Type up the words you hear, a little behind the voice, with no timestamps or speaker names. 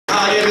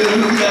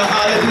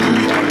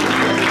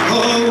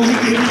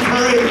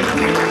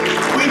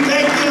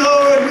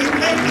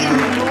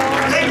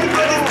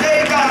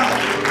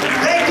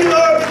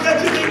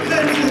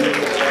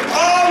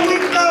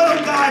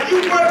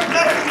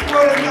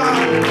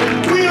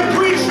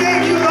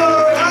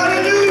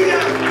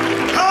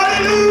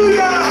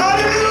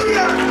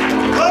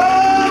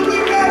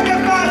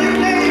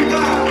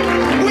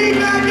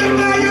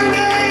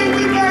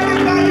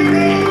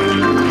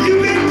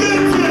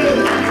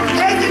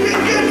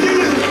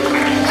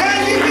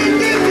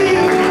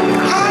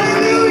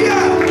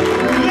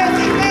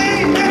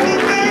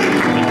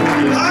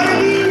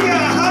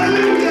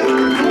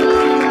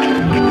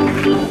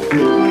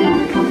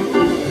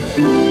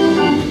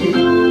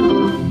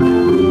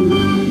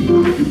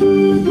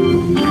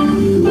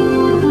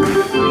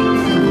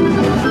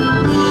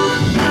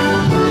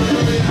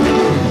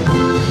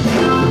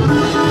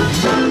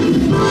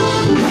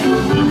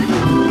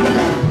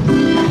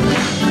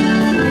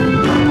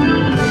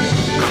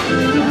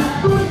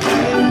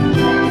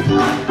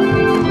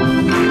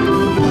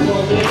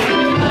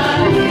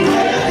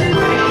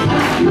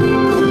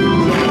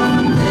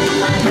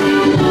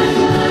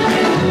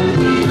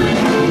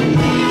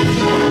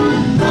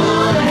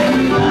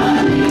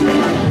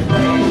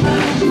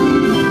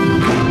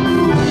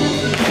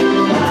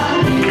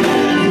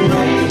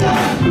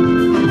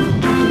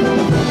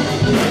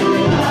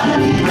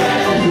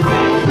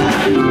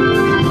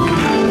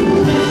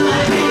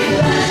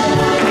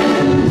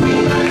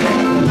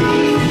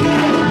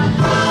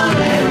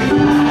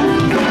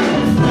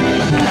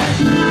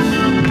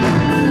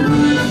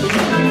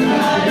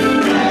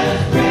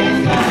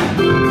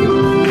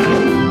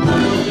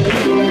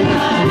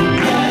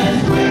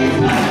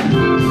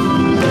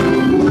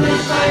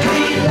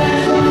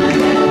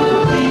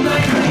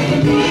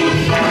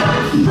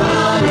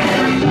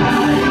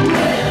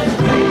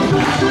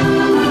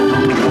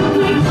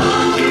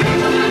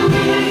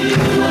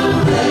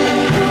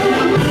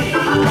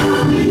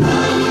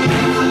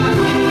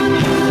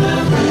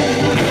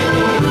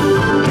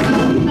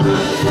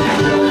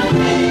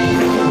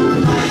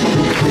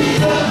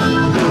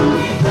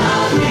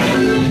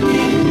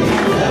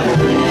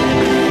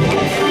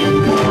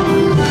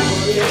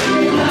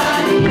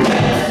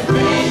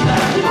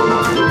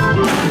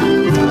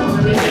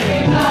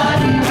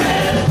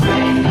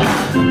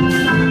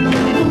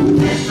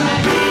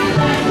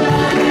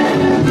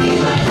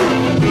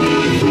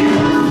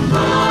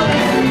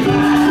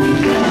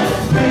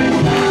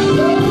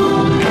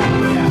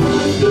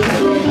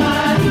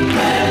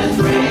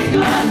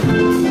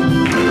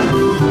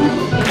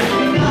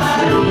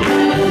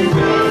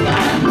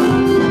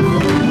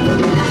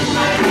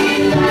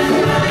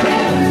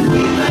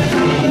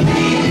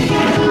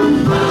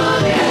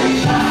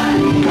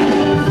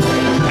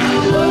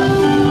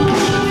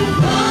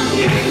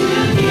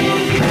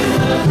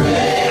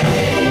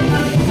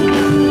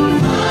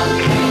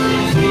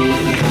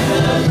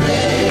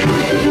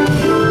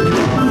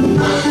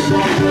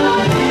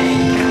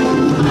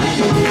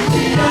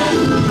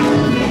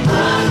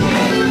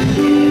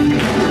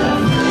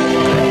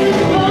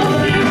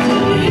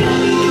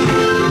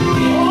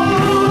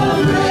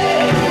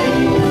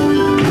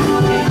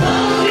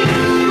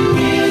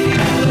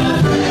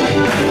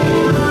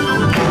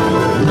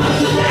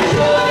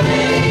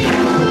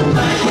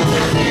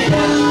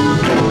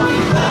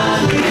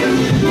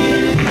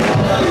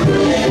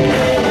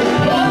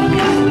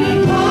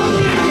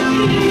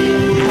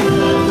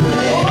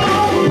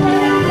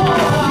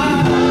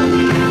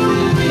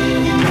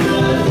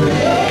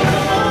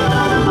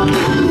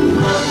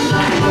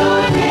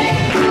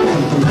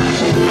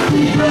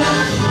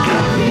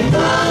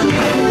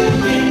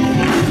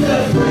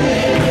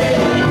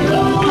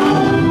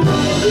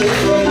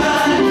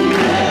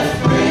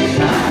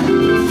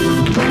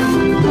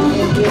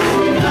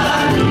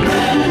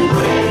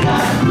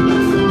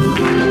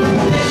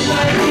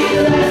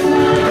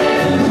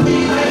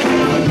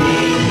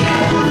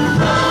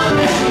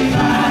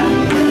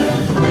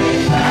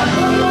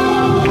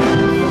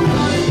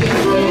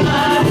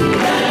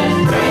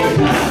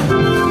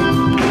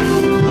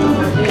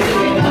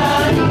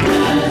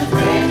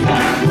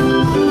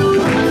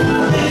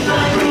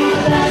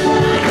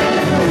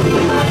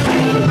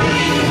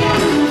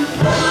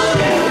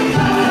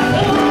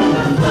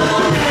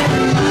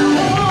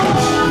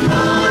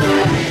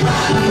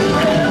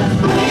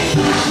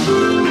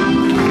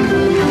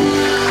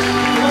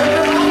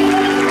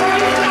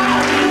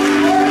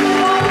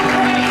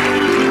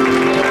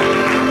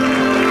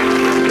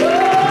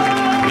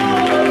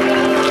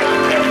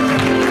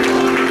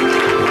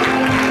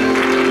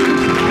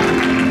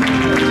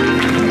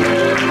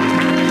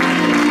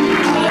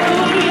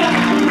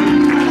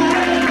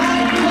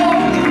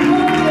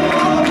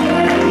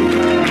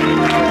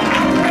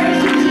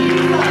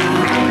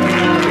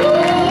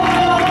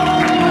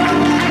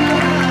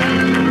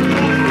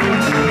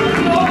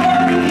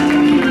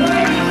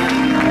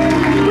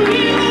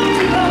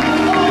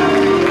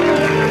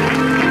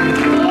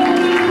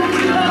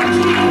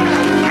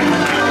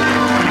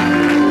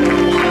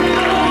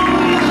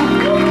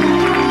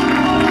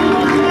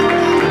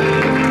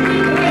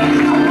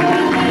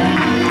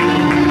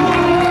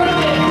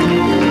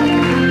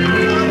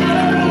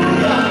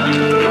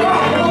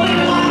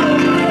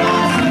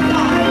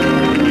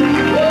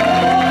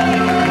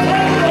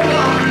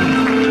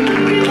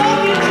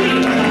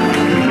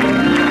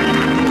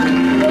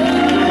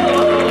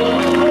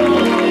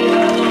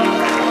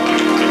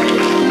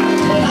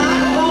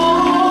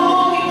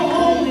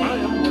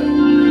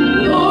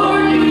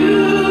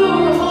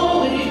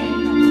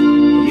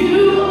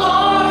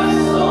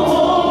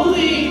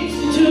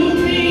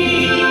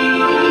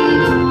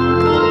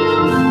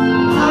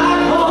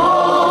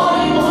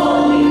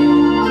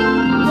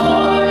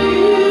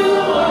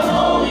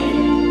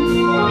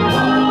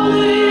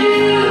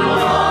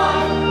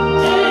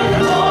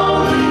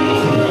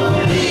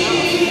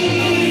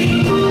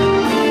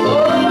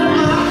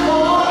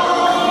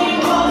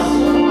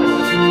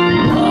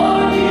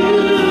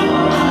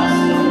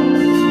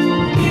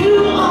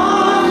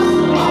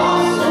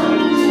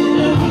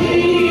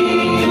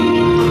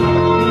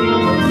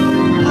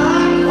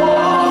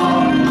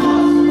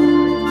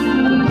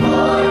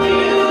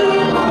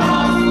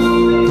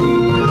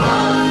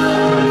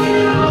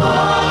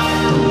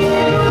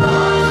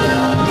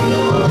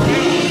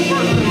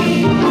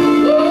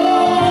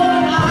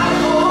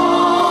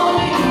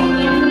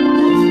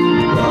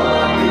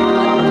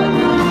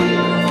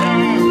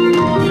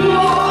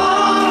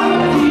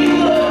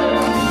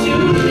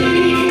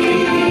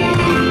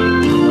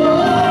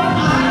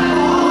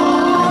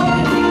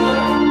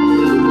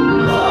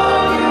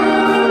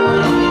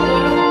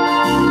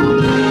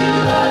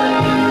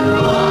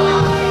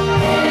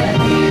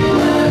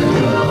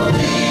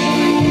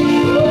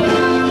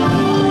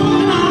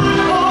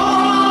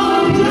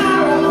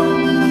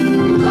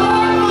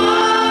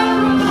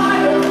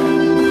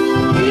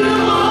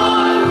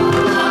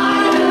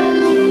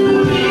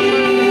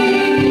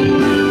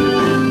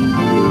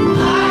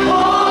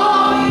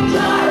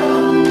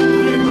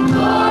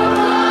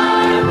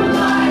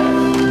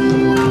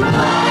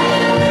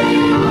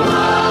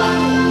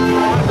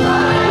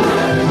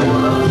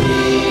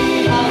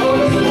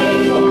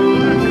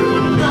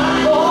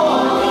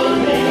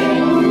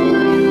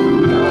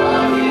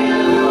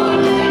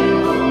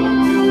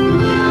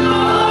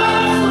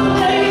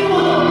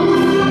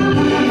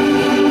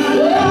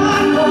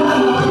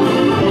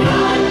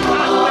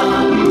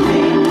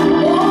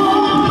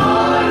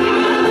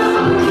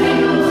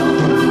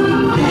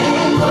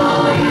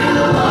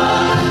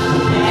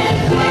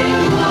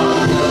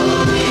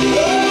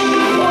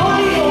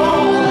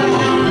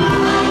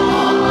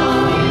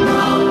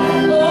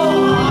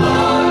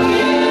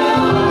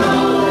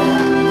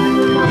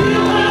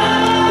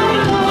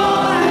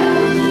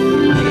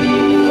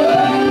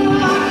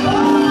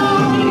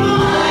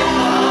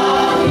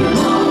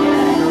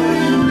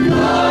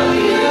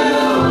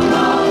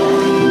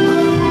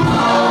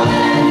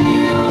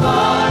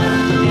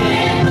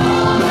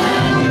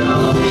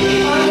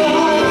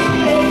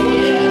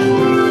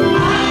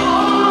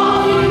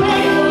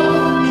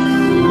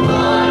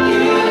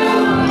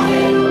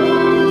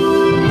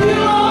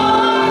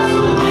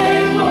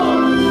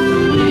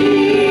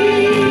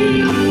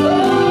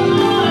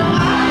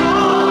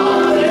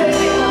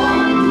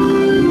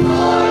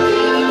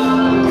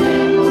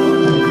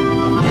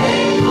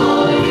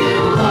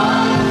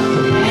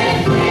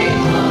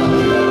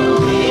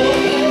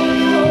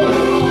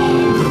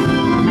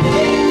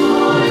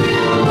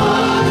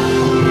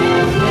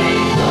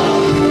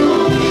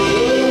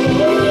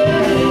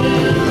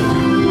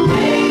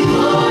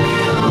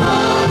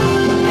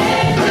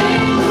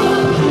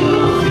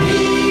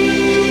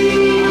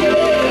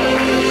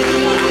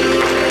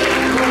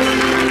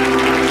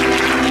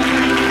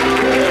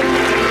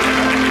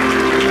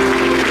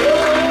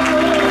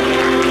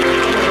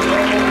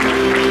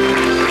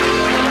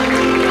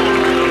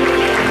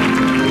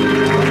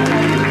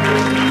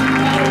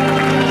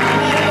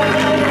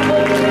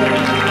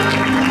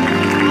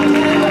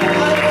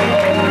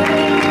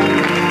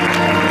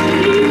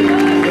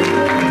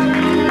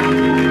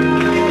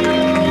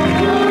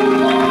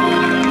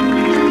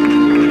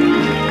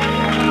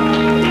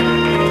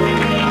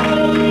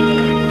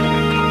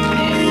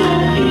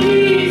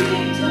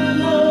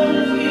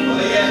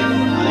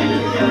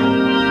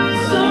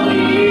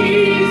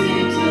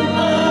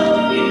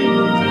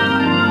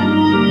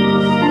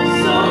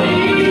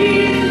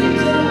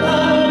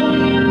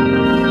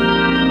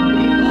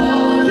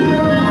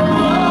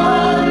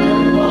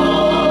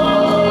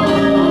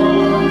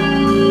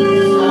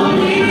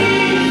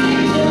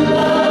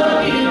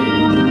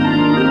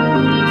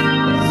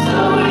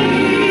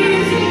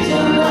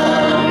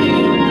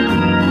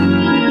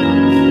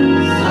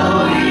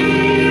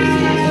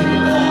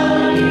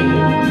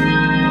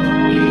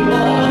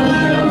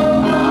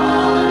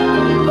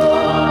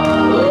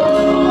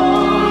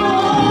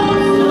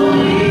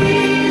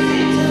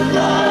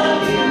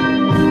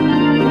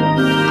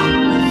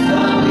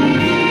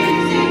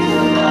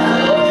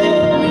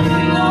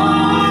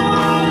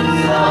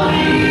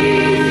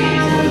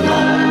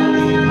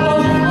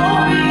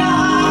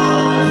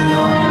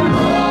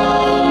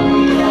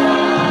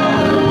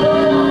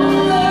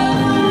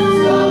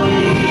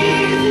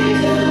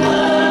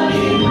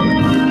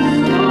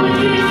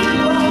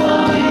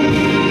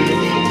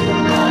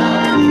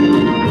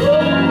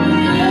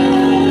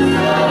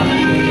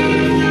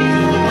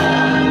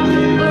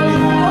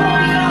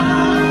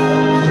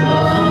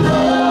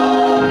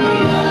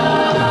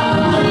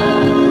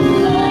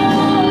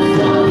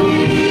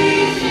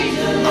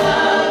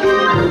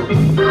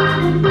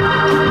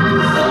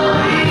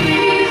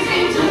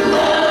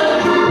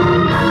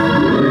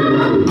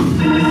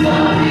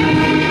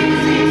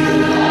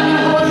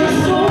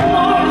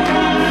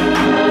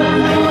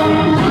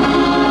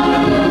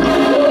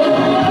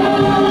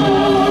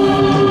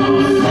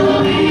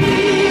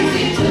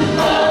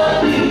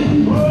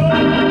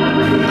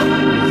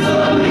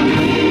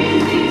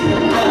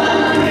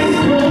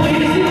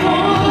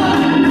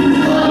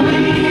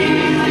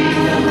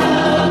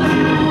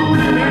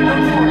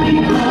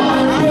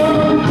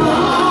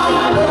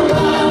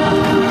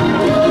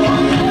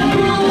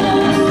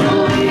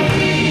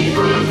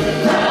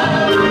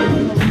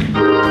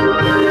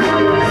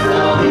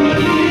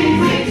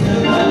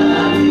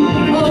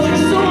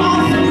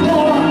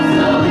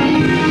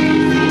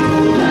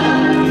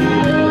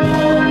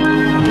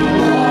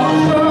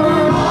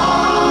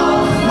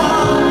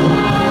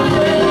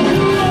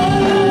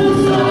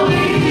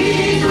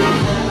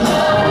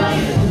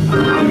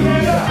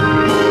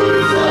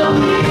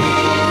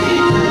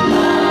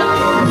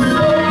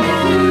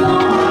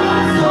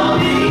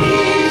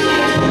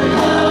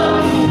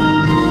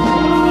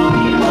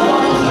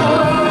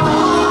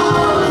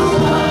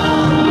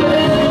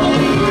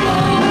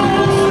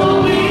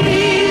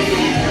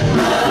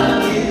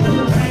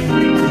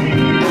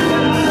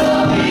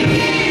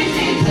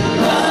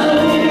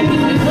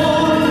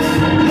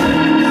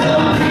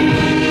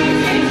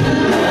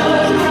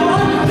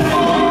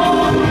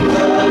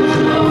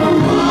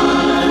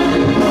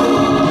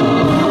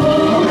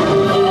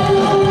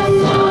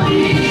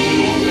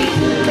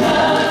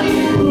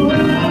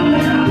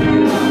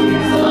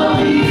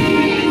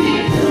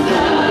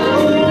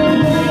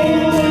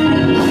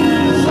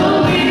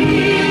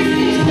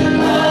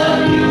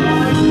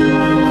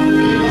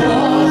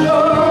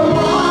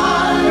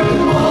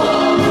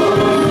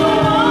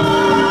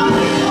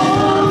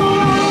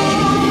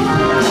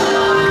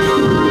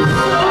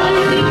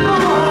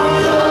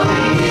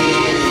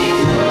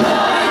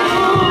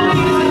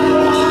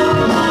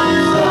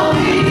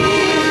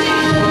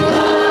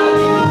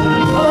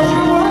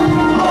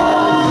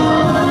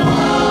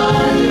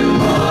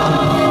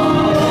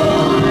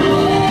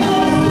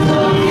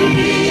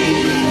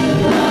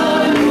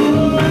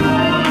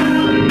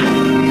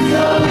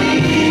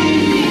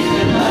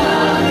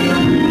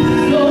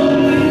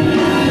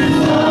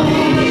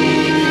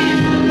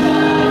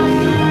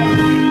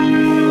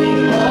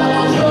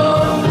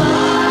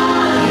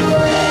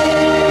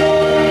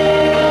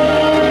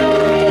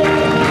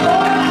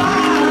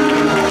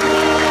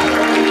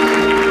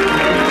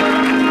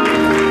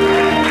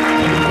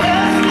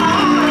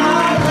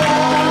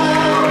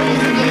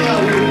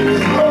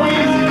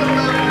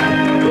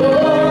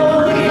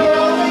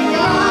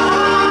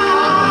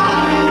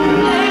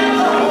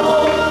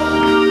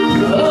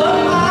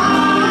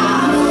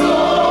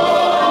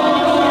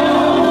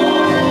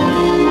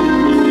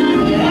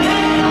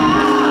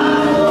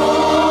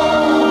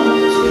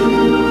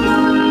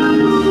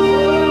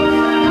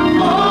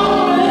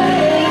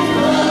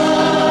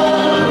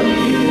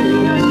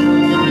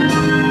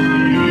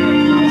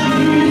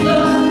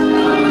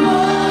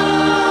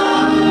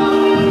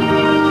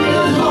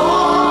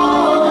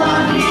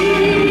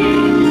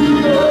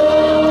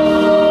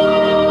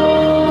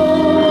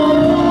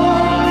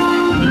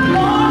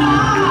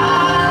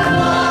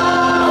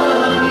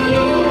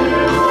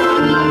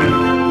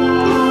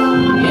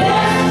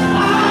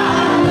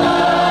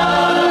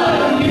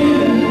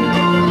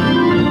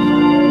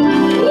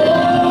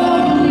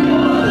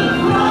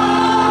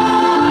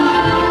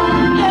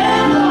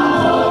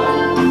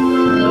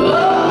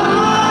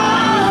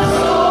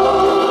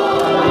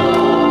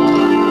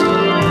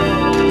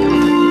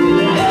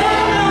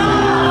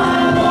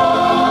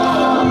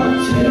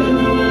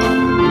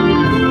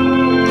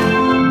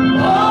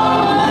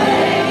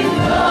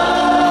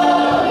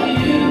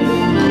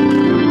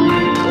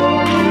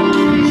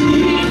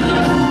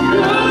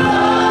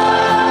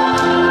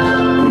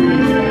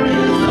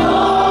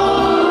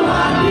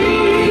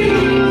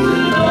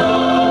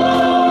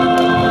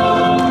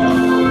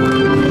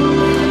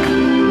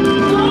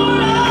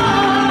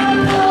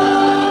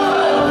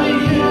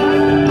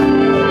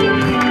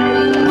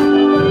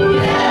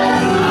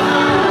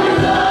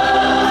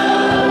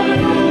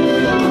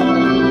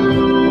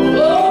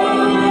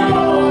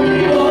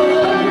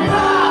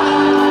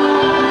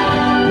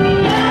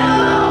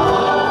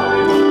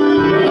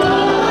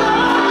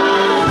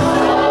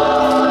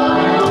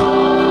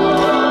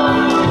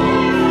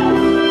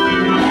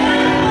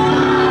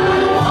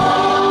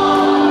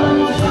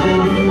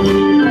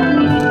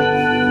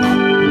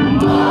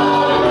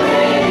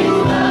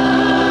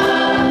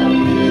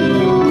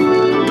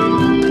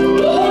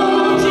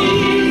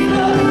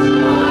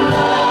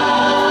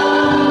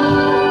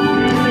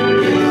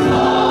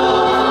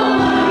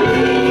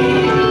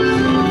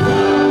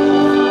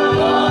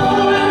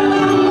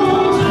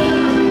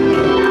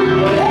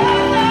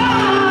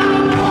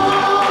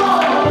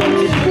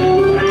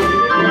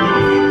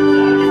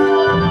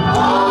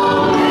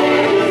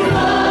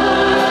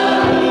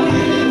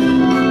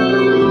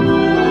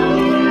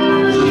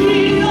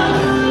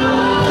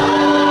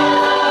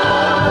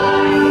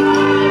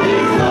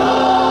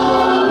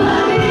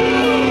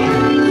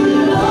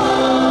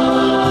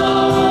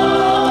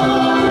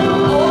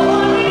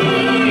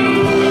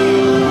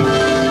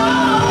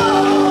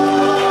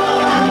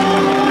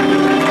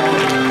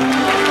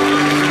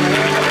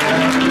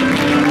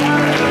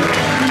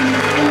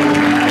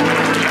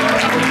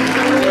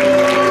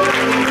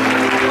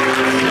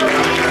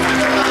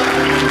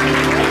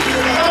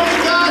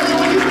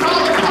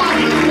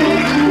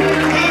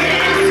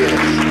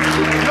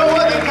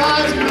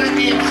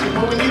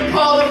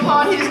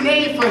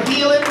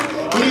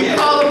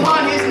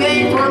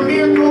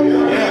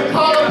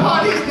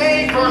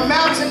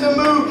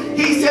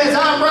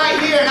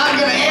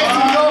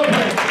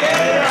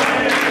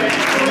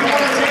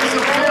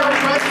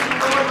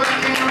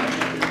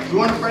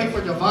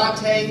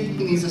Devontae,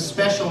 he needs a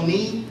special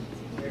need.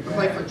 We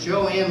pray for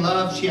Joanne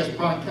Love. She has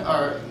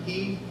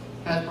he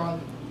has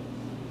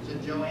is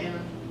it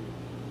Joanna?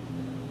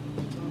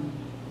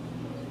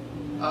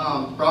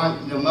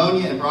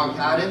 Pneumonia and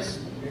bronchitis.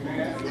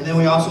 And then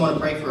we also want to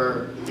pray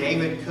for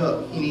David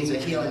Cook. He needs a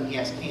healing. He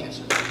has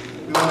cancer.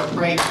 We want to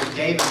pray for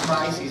David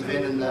Price. He's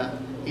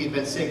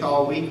been sick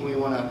all week, and we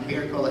want a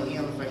miracle of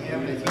healing for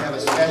him. And if you have a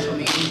special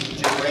need,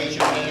 just raise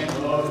your hand.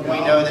 We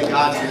know that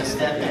God's going to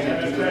step in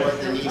and do the work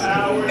that needs to be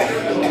done.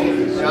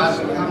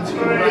 God, we come to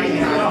you right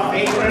now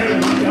in faith,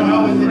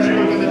 knowing that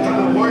you're going to do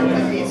the work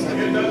that needs to be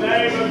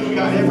done.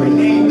 God, every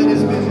name that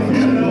has been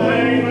mentioned,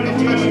 and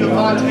touch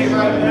Devontae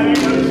right now.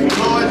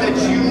 Lord, that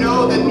you know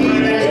the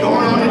need that is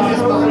going on in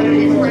his body.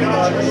 We pray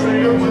that your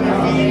Spirit will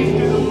intervene and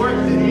do the work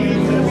that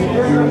needs to be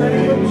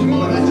done.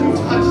 Lord, that you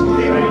touch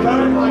David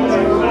right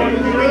now.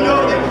 We know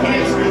that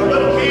cancer is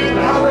but a man.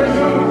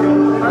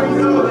 I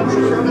know that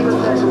you're going to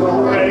touch him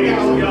right now.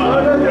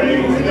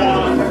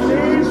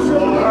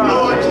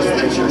 Lord, just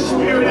let your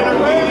Spirit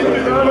intervene and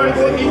do the work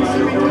that needs to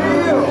be done.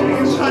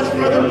 Touch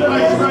Brother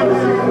Price right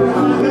now.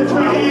 That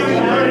your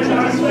healing virtue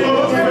is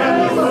flowing throughout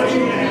the body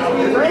now.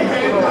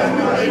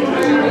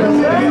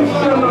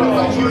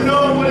 You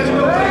know what is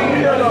going on.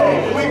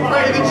 We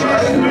pray that your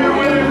Spirit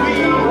will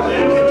intervene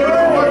and do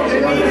the work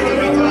that needs to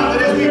be done.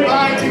 That as we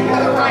bind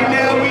together right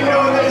now, we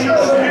know that your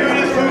Spirit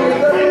is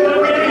moving.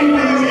 We can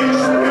feel your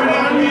Spirit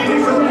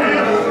intervening from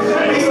heaven.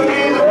 We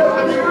stand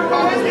upon your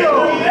promise. In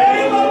the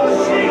name of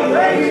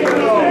Jesus.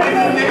 In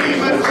the name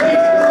of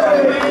Jesus.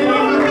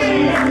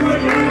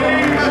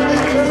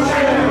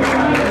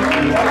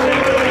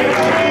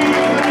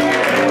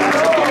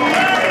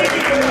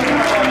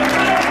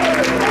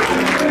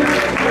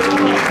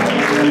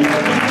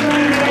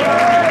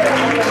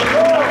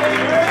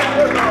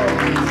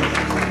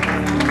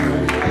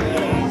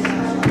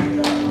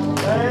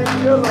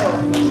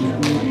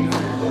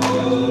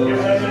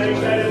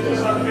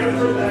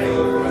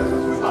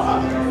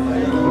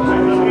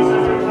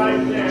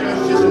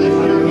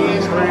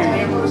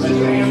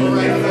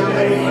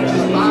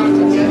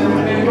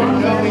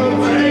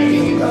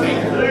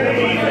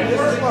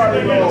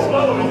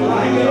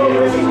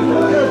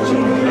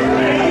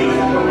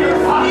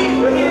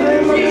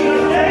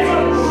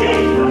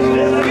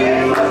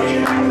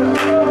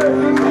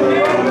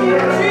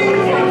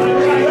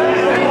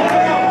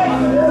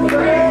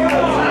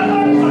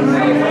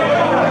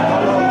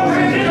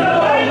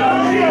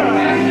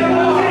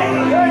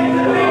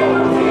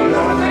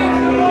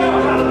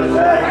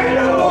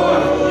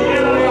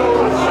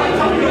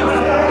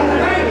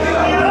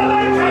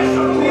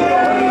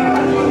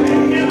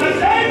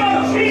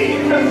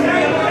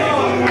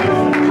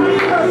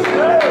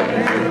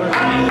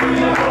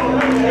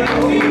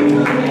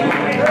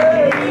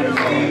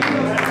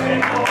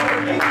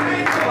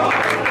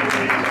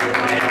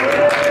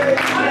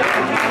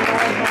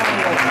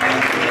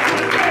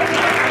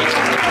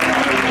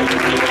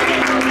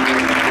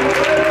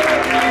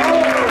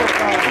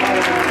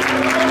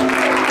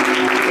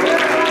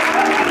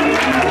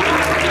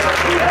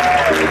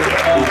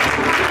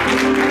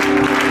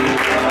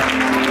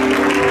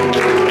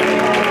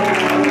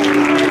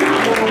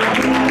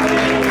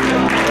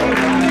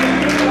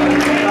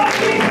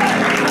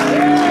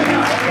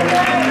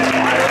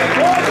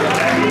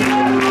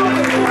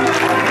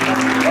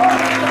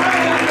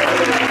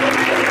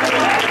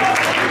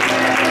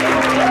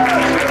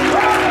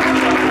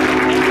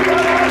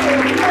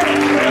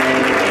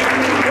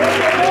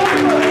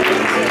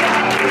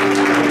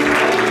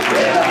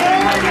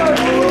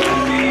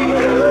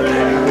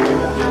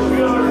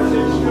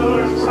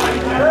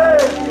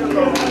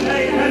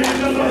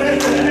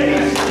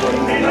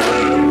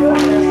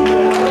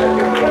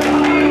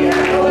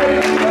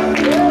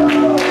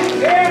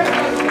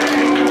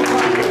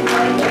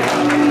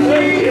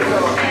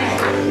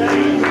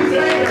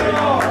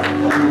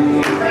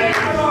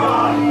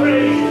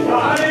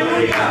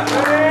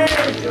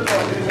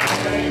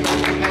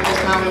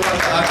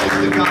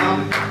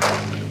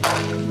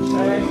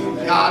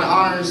 God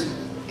honors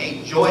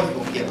a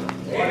joyful giver.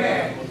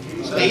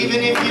 So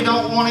even if you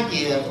don't want to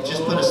give,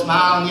 just put a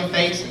smile on your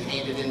face and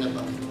hand it in the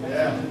bucket.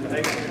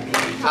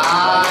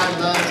 God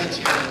loves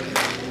a charity.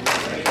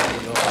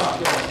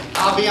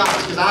 I'll be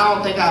honest, because I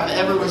don't think I've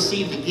ever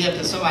received a gift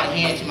that somebody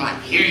hands me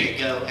like, here you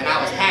go, and I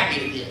was happy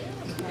to give it.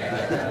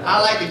 I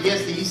like the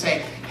gifts that you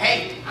say,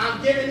 hey, I'm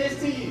giving this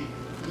to you.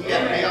 You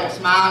got a big old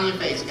smile on your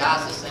face.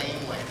 God's the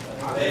same way.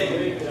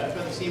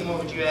 Brother Seymour,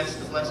 would you ask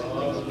the blessing,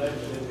 please?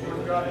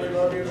 Lord God, we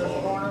love you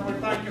this morning. We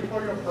thank you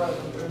for your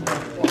presence in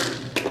this place.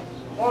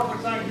 Lord, we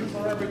thank you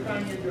for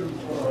everything you do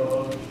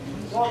for us.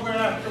 Lord, we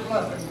ask your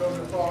blessings on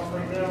this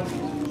offering now.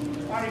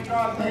 Mighty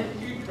God, make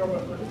each of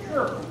us a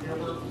cheerful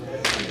giver.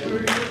 To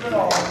use it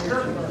all in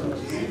your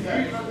service. In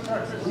Jesus'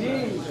 precious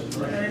name.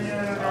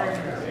 Amen and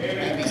amen.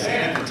 May be seated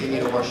and continue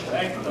to worship.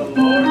 Thank the Lord.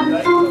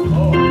 Thank the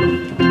Lord.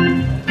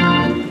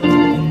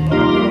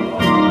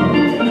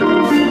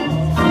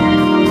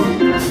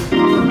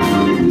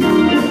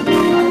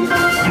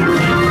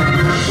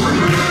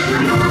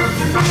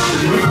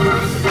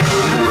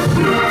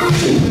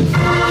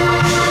 Thank you.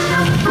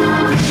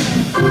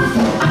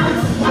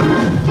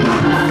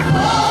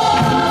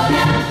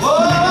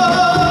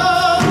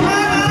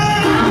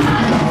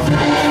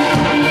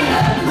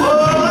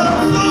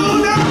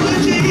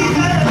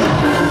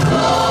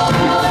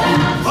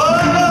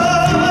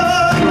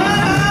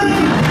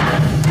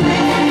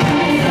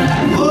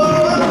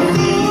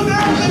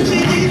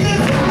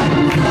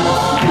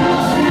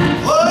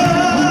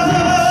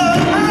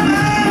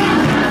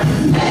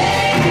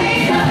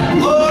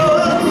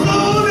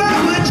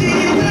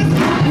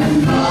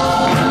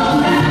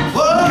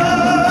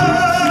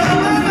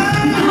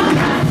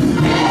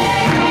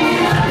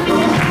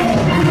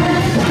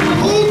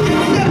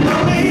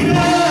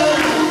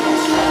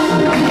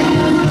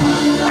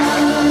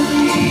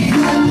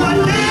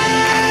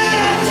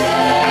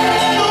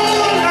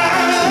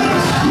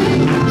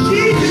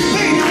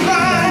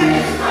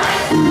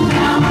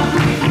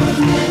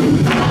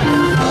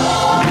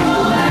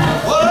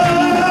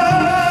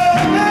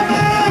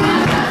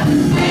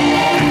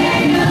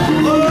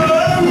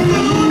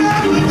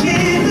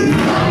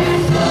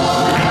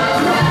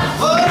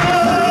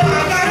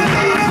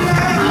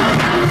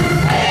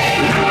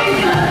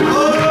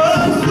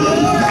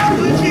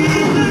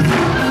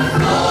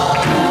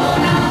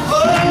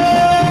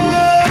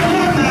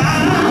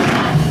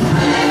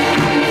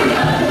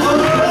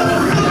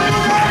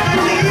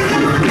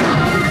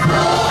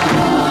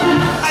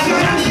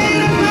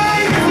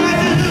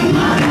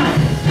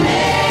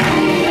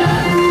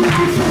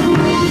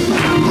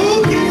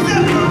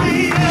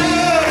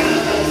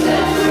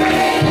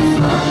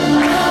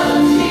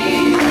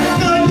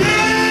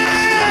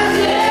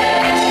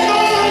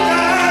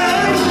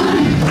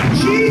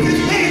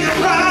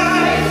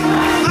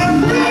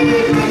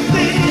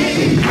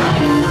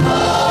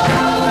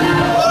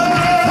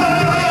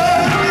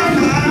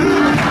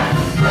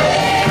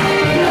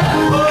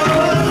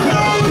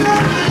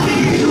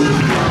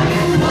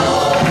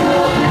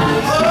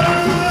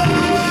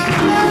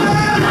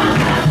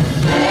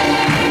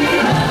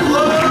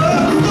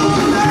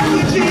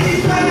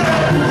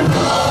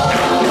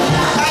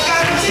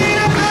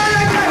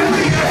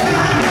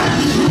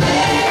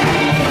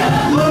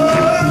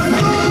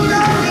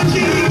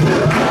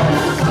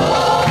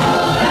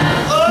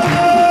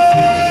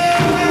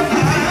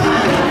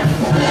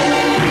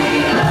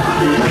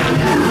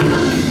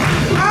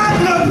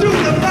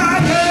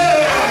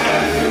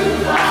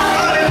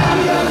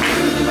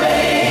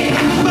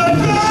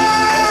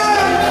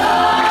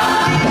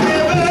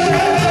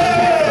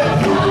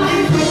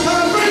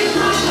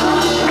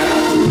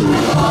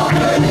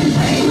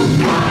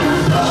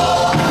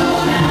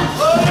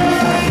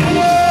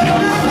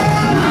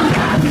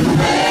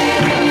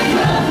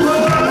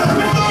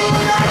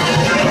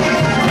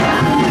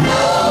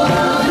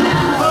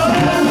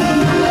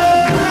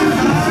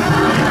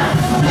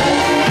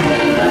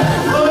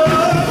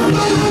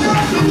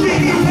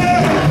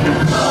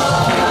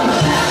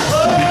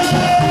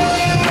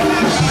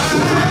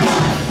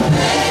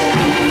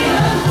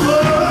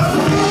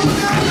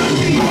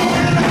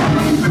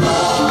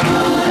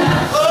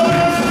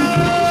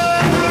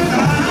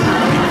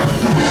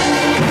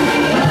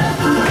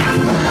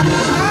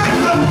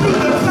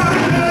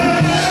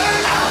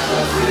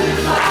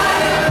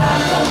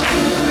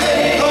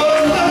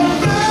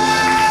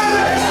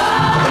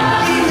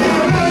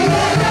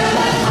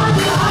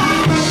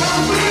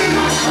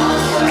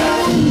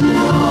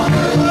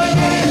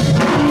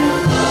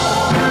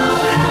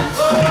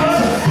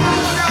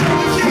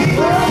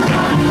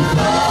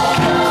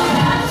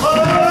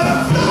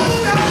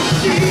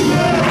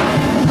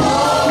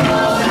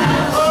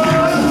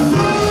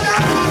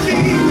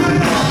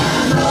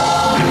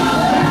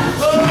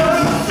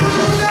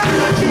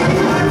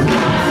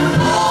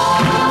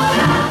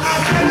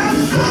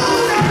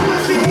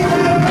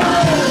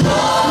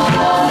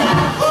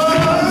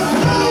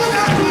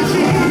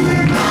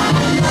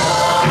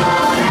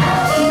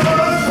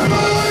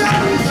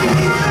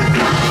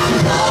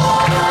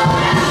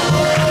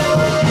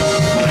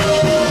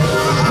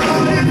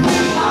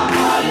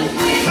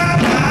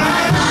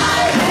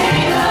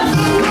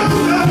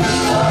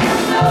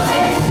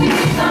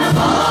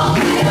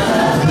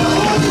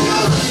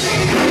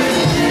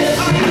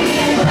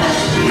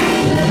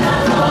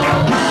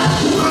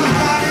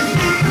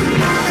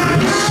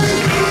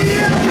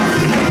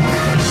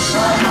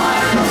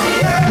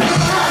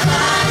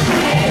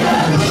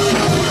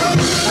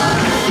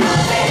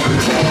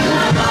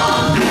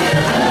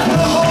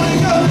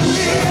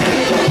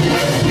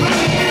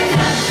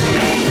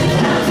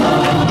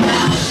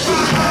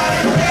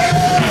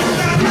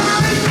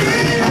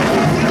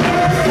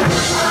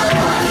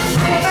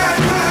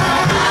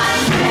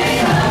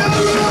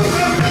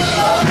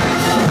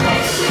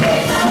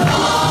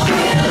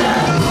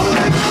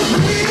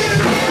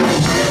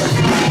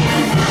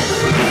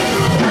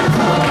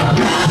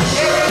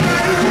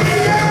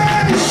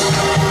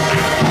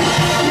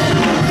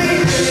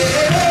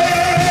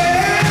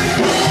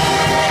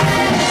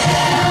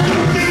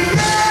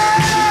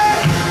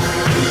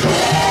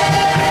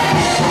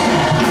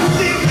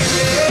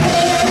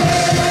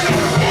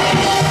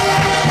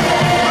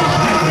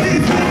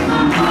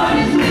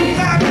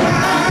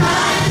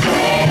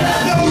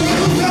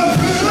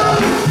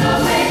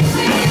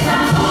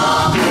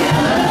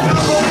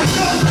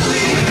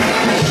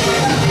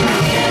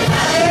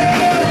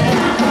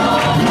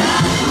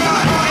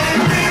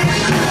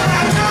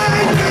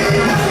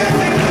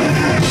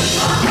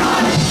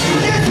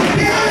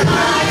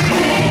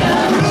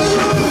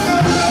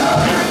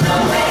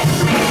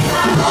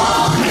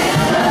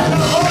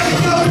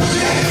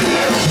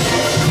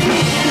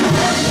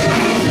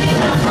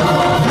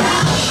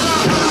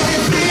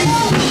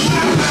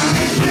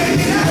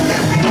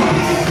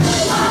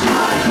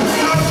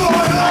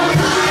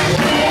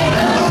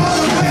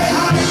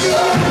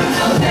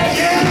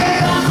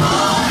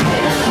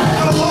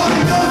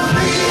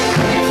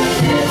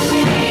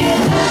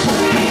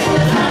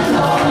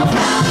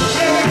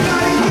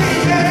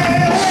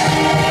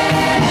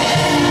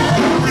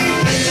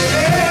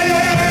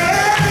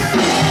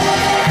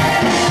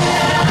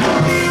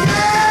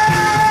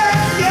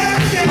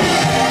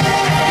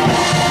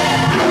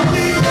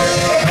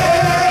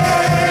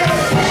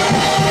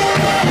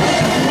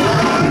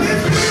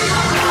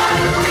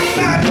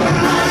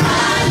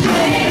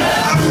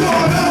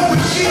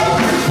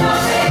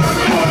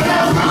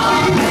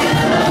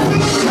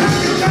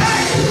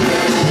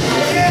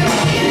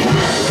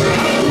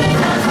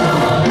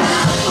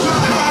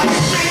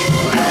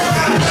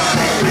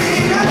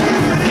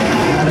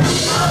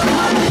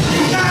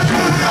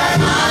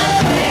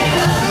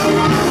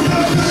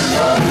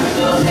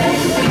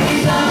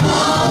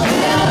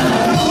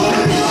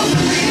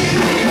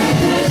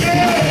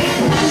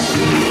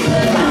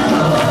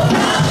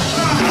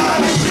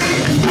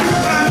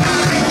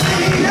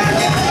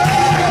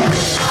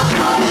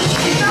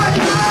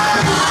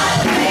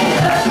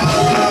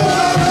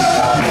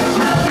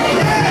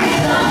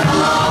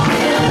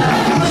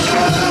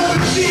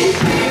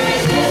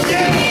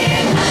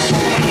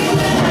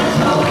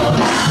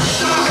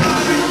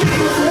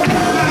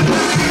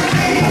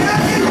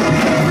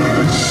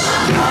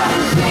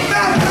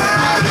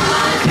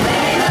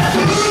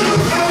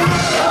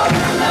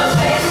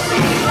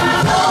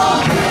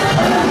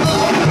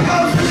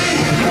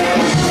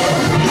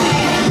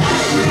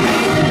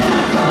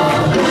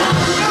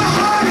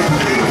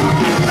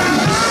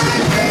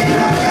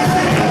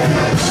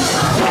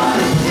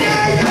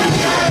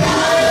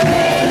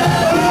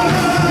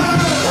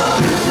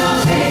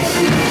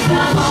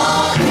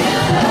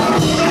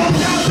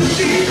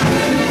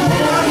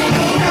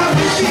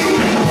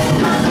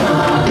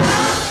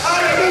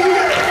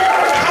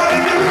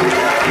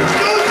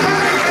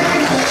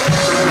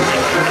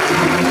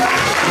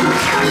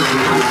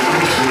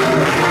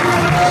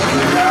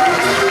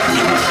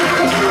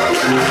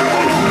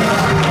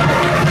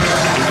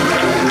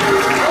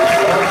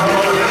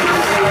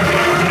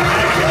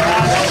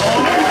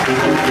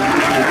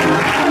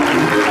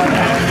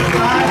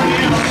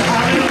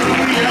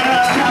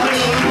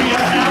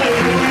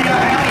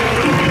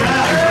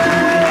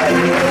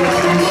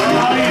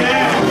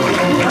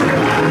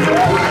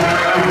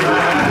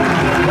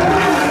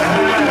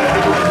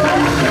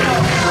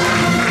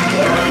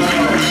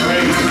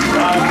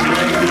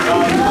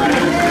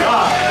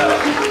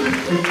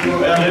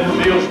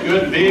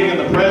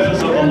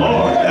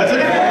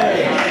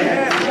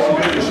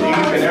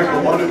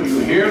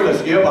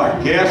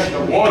 guests, a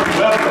warm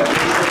welcome.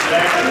 We're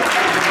glad to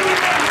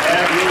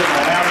have you in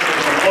the house of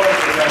the Lord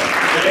with us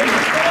today.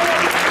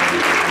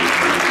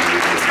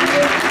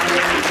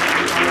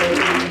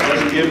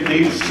 Let's give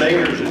these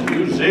singers and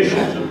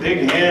musicians a big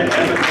hand.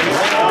 Have a good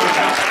song.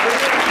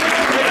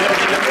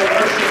 Let's give the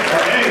worship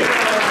today.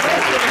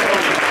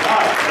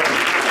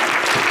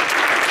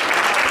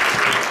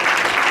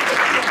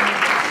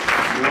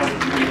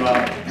 I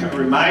want to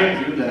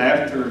remind you that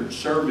after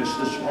service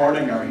this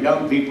morning, our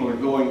young people are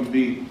going to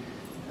be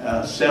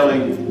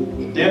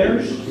selling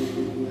dinners,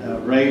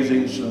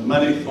 raising some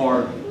money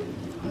for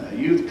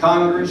Youth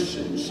Congress.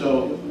 And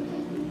so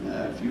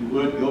if you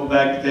would go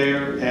back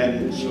there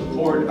and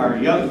support our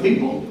young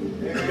people,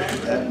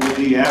 that will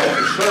be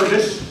after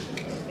service.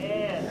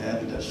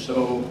 And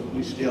so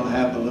we still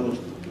have a little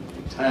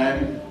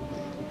time.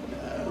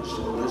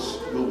 So let's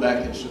go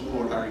back and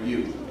support our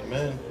youth.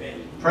 Amen.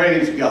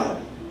 Praise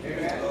God.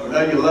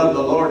 Now you love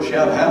the Lord,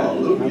 shout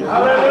hallelujah.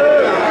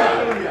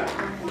 Hallelujah.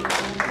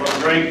 What a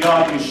great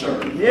God we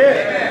serve.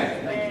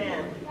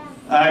 Yeah.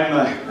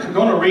 I'm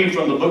going to read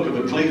from the book of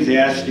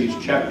Ecclesiastes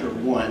chapter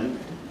 1,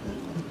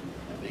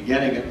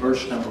 beginning at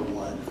verse number 1.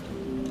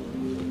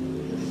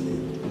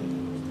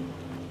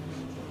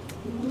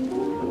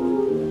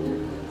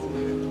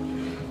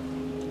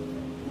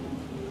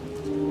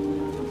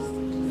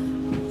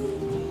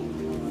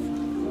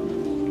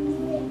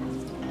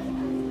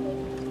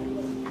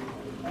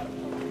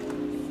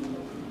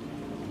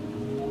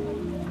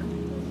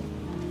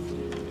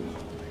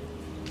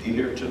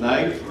 Here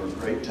tonight for a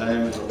great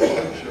time in the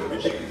Lord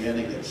service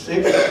beginning at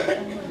 6.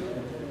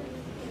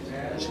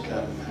 Let's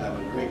come have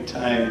a great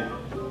time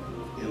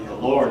in the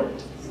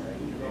Lord.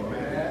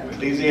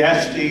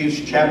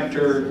 Ecclesiastes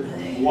chapter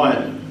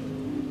 1.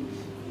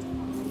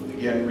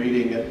 Begin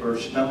reading at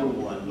verse number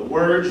 1. The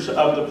words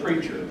of the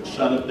preacher, the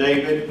son of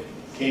David,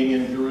 king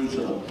in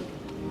Jerusalem.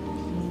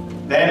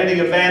 Vanity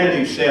of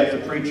vanities, saith the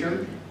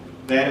preacher.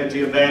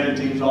 Vanity of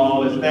vanities,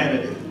 all is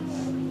vanity.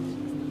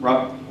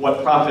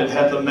 What profit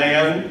hath a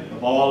man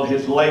of all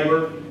his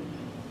labor,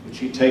 which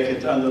he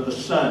taketh under the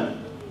sun?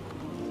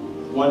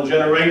 One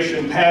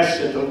generation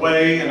passeth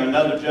away, and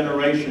another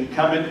generation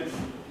cometh,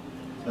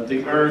 but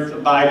the earth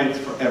abideth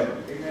forever.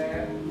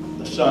 Amen.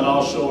 The sun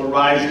also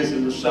arises,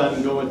 and the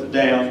sun goeth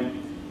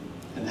down,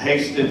 and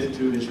hasteth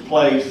to his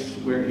place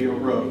where he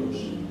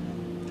arose.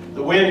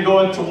 The wind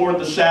goeth toward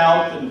the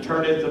south, and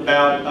turneth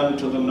about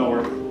unto the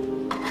north.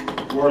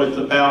 Whirleth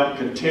about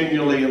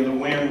continually, and the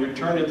wind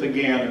returneth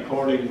again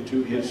according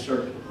to his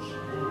circuits.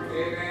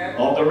 Amen.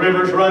 All the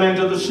rivers run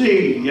into the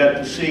sea, yet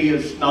the sea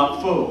is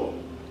not full.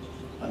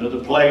 Unto the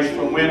place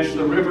from whence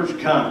the rivers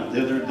come,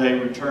 thither they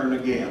return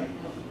again.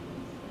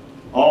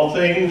 All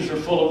things are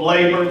full of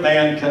labor,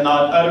 man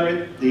cannot utter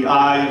it. The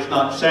eye is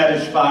not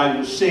satisfied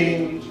with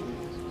seeing,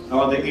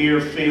 nor the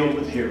ear filled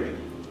with hearing.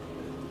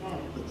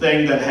 The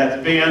thing that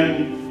hath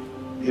been,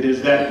 it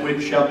is that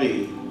which shall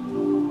be.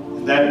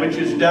 That which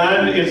is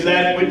done is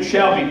that which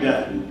shall be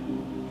done.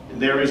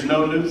 And there is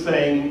no new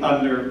thing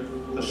under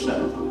the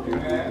sun.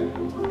 Amen.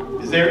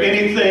 Is there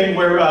anything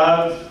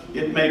whereof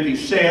it may be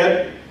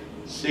said,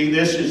 see,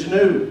 this is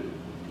new?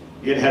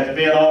 It hath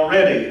been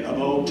already of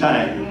old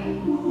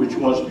time, which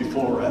was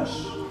before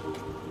us.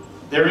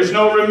 There is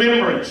no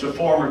remembrance of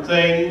former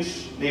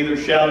things, neither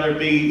shall there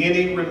be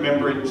any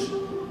remembrance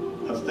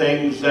of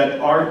things that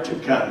are to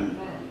come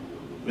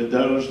with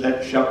those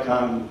that shall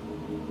come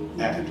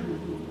after.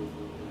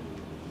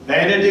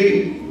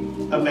 Vanity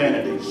of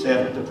vanities,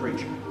 said the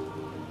preacher.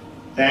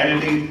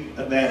 Vanity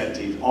of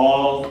vanities,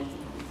 all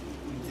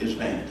is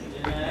vanity.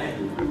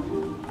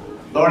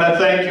 Amen. Lord, I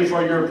thank you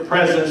for your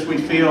presence we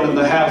feel in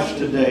the house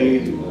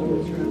today.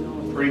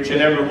 For each and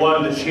every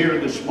one that's here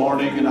this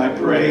morning, and I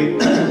pray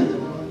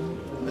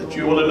that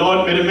you will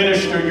anoint me to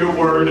minister your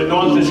word,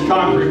 anoint this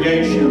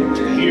congregation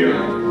to hear,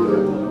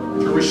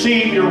 to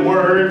receive your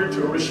word,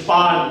 to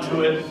respond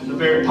to it in a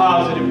very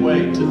positive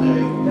way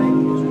today.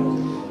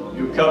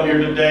 You come here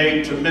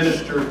today to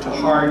minister to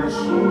hearts,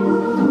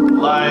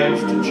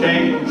 lives, to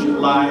change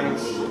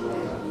lives.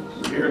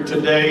 Here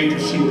today to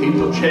see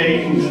people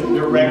change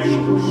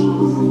directions,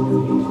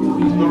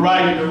 the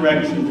right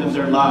directions in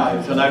their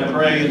lives. And I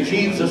pray in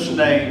Jesus'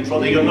 name for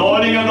the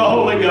anointing of the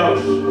Holy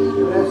Ghost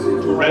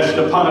to rest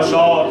upon us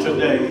all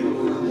today.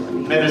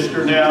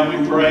 Minister now,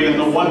 we pray, in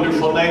the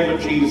wonderful name of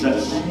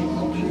Jesus.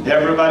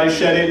 Everybody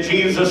said, in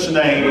Jesus'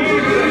 name.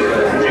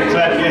 Would you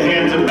clap your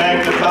hands and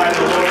magnify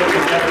the Lord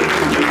together?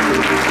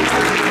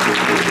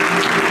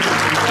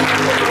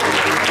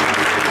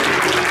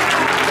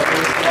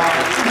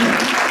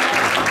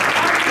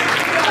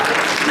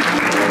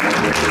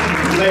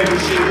 May be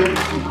seated.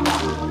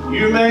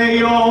 You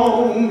may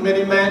own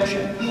many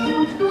mansions,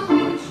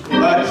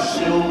 much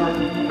silver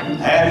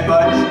and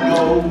much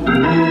gold.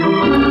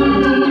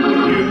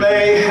 You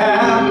may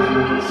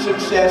have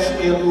success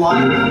in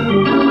life,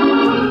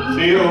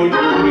 fill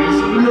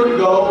your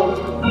goal.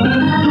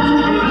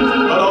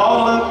 But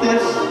all of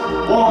this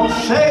won't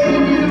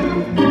save you,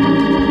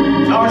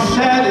 nor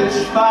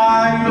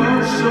satisfy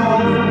your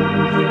soul,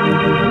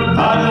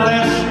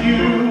 unless you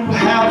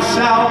have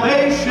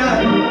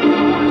salvation,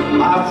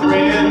 my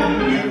friend,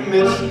 you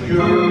missed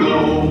your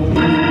goal.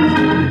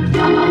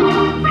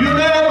 You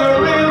never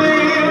really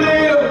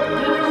lived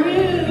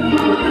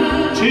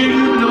till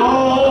you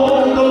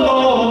know the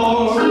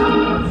Lord,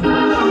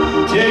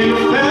 till you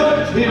felt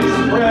His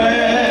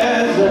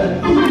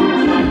presence,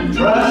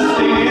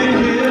 trusting in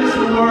His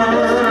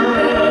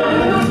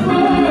word,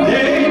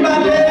 day by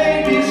day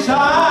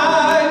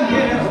beside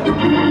Him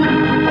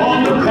on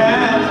the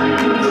path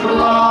you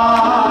trod.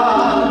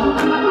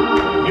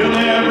 You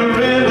never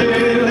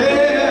really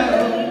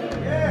lived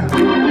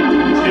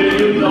till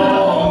you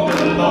know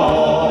the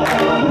Lord.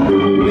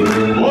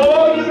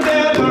 Oh, you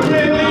never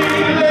really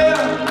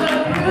lived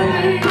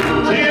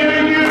till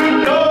you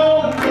know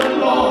the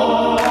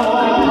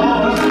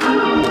Lord,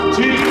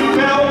 till you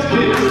felt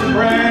His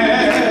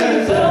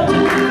presence,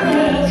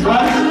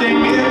 trusting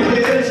in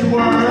His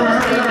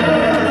word,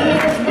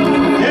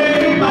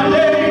 day by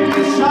day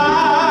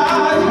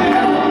beside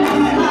Him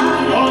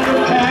on the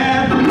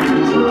path you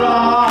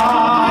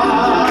trod.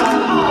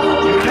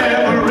 You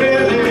never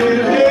really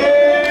lived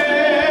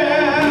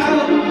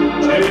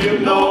till you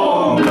know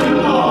the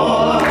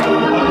Lord.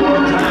 One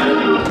more time.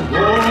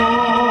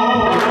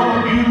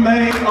 Oh, you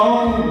may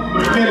own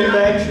many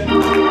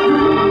mansions,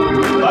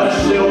 much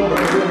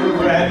silver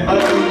and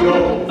much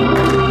gold,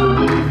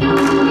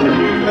 and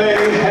you may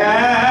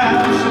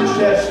have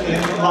success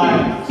in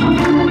life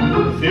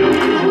till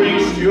you've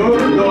reached your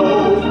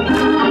goal.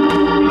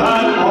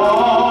 But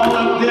all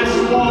of this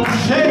won't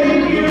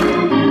save you,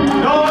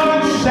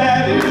 nor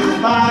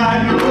satisfy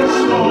your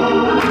soul,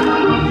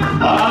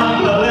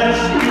 unless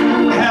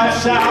you have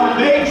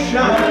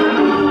salvation.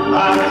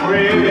 My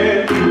friend,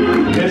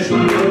 yes,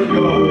 you'll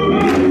go.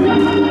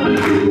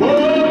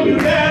 Oh, you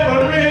never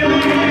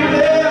really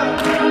lived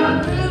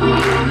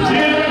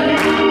till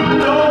you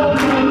know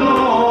the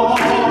Lord,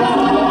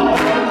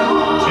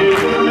 till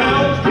you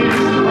felt His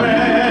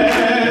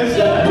presence,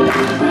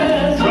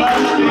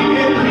 trusting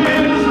in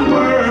His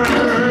word,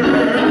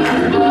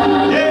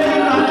 day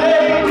by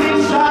day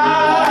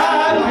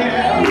beside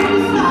Him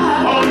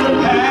on the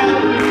path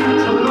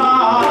to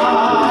life.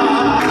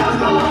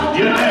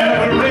 You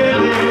never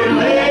really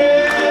lived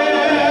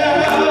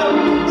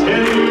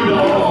till you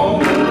know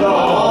the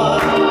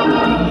Lord.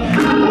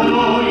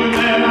 Oh, you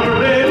never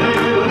really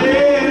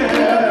lived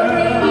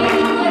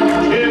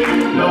till you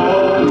know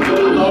the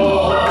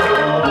Lord.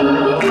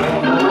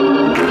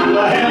 Do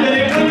I have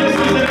any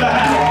witnesses in the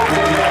house?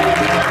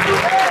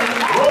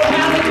 Oh,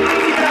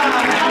 hallelujah,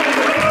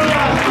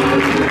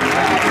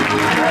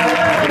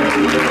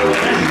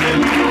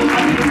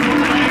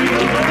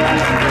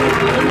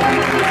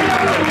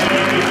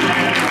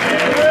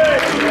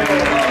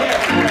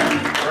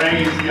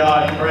 Praise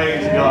God,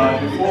 praise God.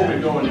 Before we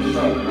go any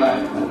further, I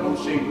don't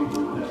see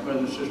Brother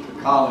and Sister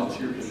Collins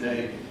here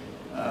today.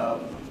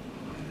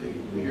 They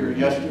were here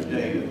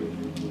yesterday.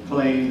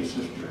 Plain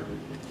Sister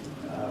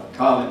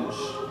Collins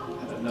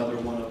had another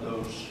one of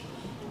those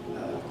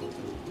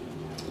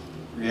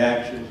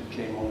reactions that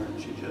came on her,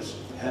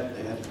 and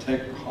they had to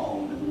take her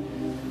home.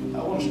 And I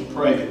want us to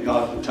pray that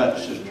God would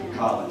touch Sister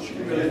Collins. She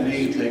really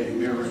needs a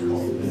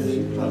miracle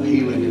of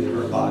healing in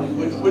her body.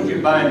 Would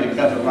you bind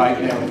together right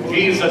now?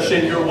 Jesus,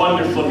 in your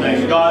wonderful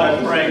name, God,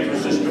 I pray for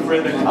Sister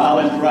Brenda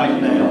Collins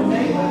right now.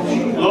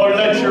 Lord,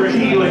 let your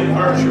healing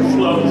virtue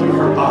flow through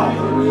her body.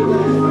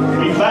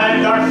 We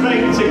bind our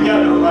faith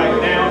together right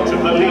now to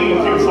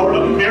believe you for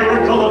a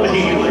miracle of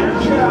healing.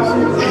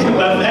 In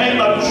the name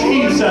of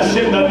Jesus,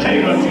 in the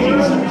name of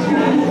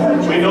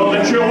Jesus. We know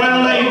that you're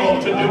well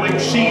able to do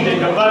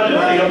exceeding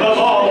abundantly above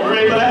all we're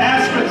able to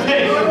ask or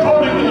think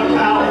according to the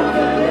power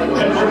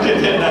that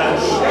worketh in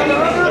us.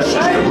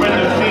 Sister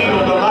Brenda, feel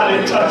the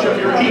mighty touch of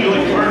your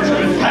healing virtue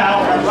and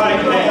power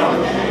right now.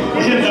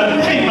 In the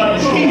name of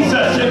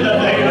Jesus, in the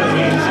name of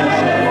Jesus.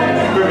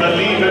 We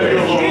believe in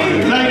you, Lord.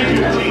 Thank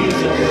you,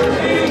 Jesus.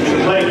 We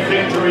claim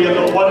victory in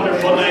the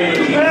wonderful name of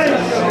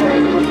Jesus.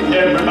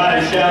 Everybody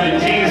shout in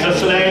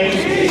Jesus' name.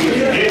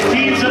 In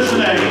Jesus'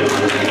 name.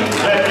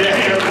 Let me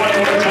hear it one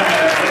more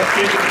time. Let's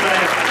give it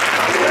thanks.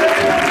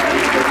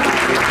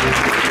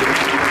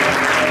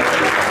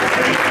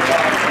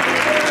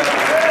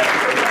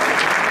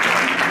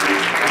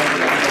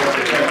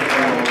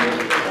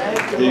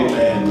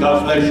 Amen. God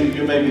bless you.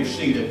 You may be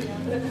seated.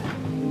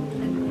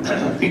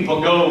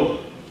 People go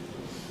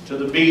to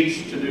the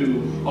beach to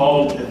do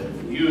all the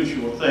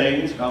usual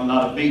things. I'm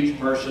not a beach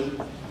person,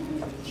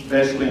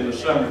 especially in the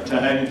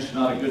summertime. It's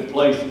not a good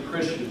place for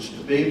Christians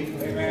to be.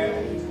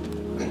 Amen.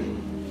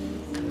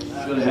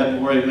 Should have had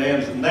more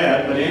amens than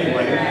that, but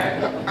anyway.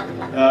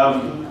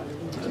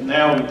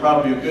 Now would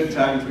probably be a good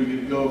time for you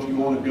to go if you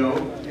want to go.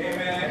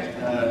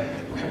 Amen.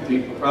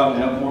 People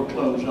probably have more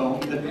clothes on.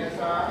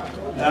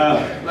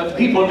 But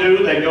people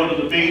do. They go to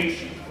the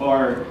beach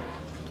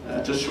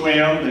to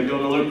swim. They go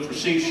to look for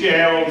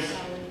seashells.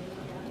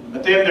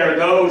 But then there are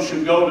those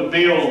who go to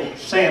build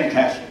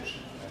sandcastles.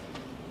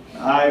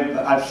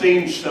 I've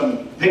seen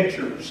some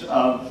pictures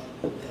of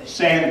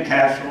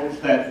sandcastles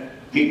that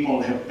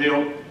people have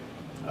built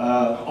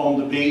on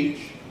the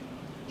beach.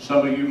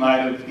 Some of you might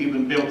have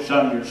even built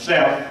some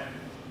yourself.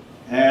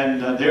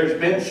 And there's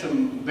been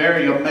some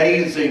very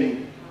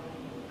amazing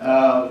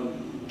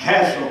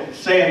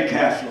sandcastles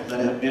that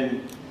have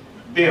been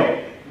built.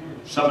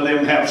 Some of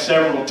them have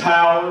several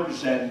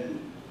towers and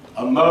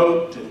a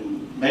moat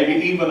and maybe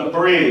even a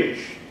bridge.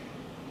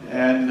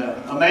 And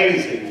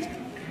amazing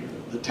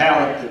the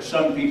talent that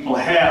some people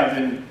have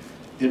in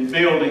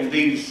building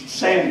these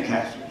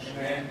sandcastles.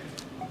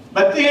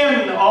 But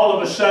then all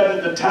of a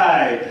sudden the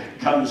tide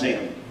comes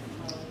in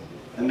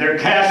and their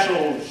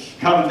castles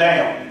come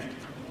down.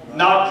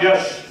 Not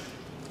just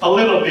a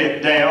little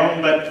bit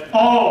down, but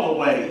all the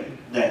way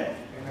down.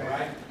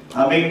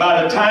 I mean,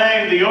 by the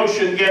time the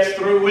ocean gets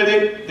through with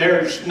it,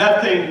 there's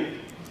nothing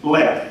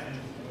left.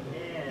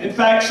 In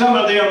fact, some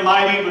of them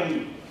might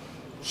even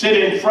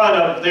sit in front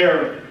of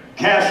their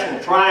castle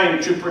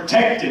trying to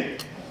protect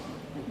it,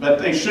 but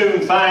they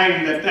soon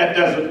find that that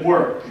doesn't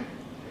work.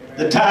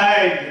 The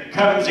tide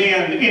comes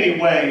in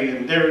anyway,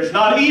 and there's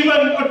not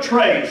even a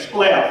trace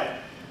left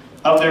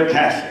of their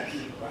castles.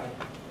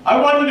 I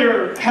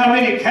wonder how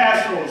many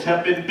castles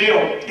have been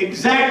built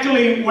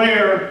exactly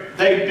where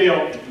they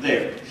built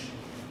theirs.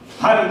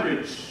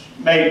 Hundreds,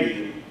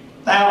 maybe,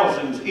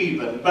 thousands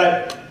even,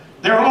 but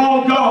they're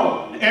all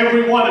gone,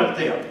 every one of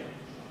them.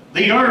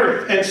 The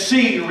earth and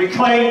sea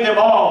reclaimed them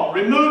all,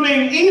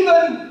 removing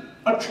even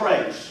a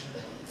trace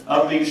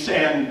of these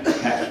sand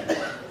castles.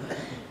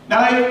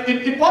 Now,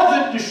 it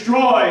wasn't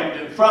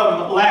destroyed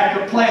from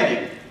lack of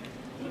planning.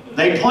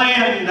 They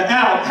planned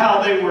out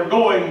how they were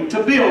going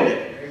to build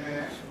it.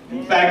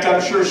 In fact,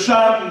 I'm sure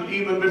some,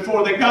 even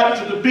before they got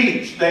to the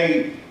beach,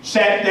 they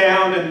sat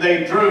down and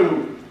they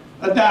drew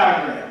a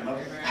diagram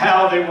of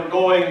how they were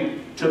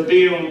going to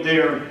build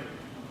their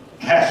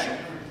castle.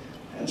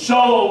 And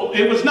so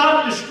it was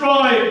not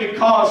destroyed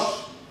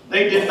because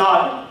they did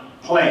not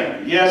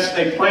plan. Yes,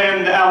 they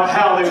planned out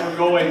how they were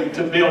going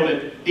to build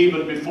it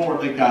even before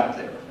they got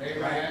there.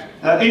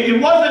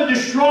 It wasn't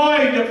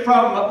destroyed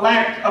from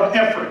lack of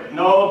effort.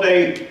 No,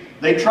 they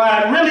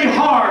tried really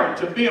hard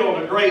to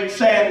build a great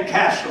sand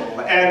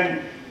castle,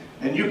 and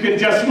you can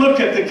just look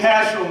at the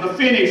castle, the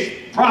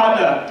finished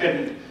product,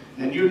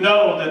 and you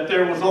know that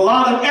there was a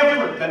lot of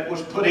effort that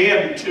was put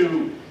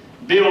into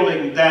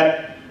building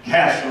that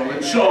castle,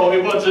 and so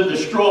it wasn't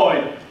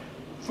destroyed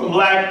from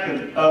lack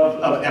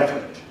of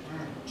effort.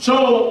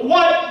 So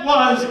what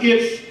was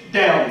its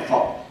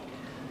downfall?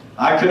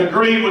 I can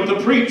agree with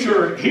the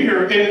preacher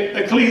here in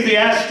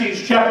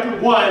Ecclesiastes chapter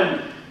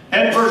 1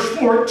 and verse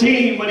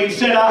 14 when he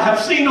said, I have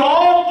seen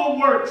all the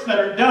works that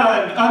are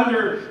done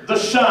under the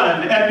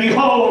sun, and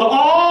behold,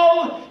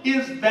 all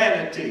is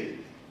vanity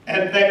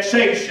and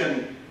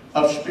vexation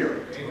of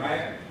spirit.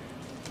 Amen.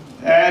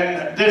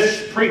 And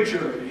this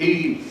preacher,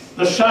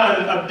 the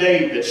son of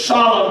David,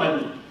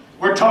 Solomon,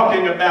 we're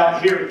talking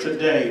about here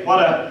today. What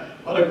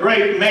a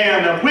great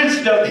man of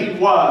wisdom he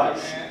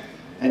was.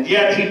 And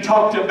yet he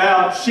talked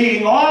about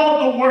seeing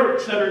all the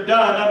works that are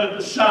done under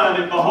the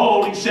sun, and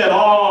behold, he said,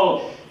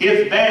 all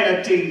is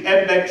vanity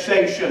and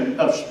vexation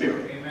of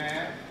spirit.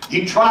 Amen.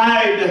 He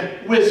tried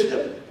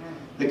wisdom.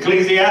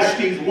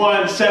 Ecclesiastes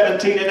 1,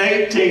 17 and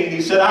 18,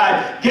 he said,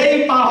 I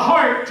gave my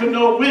heart to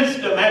know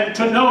wisdom and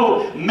to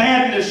know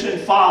madness and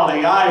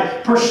folly.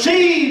 I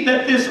perceive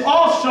that this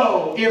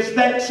also is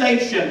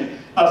vexation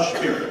of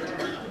spirit.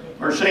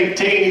 Verse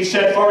 18, he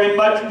said, for in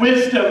much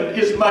wisdom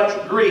is much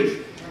grief,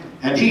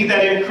 and he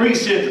that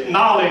increaseth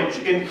knowledge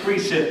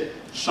increaseth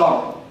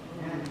sorrow.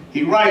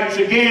 He writes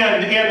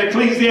again in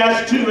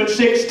Ecclesiastes 2 and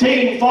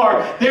 16,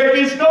 for there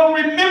is no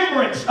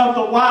remembrance of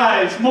the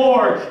wise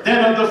more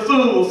than of the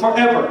fool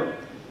forever.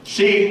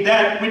 Seeing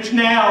that which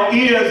now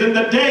is in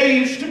the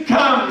days to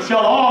come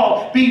shall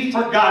all be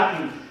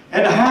forgotten.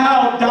 And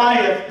how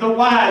dieth the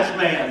wise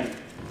man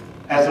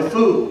as a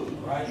fool,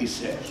 he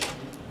says.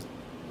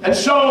 And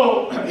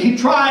so he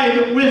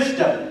tried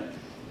wisdom,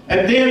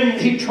 and then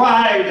he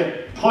tried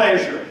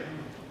pleasure.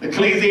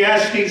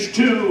 Ecclesiastes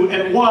 2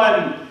 and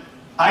 1,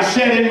 I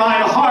said in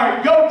mine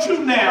heart, go to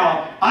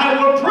now,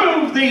 I will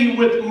prove thee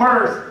with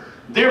mirth.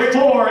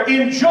 Therefore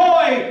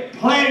enjoy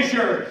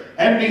pleasure,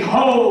 and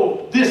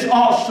behold, this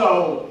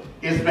also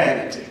is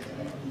vanity.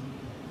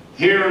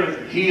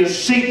 Here he is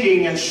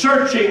seeking and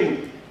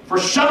searching for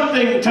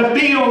something to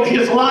build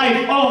his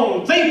life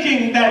on,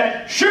 thinking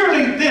that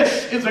surely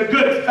this is a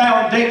good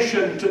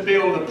foundation to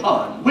build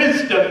upon.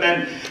 Wisdom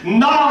and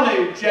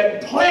knowledge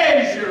and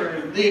pleasure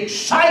and the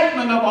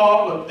excitement of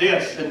all of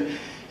this.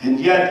 And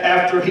yet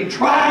after he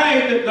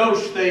tried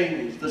those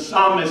things, the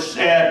psalmist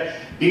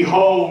said,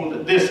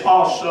 behold, this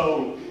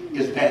also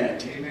is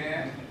vanity.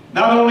 Amen.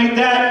 Not only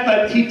that,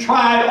 but he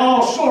tried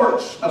all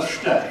sorts of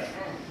stuff.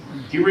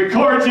 He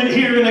records it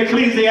here in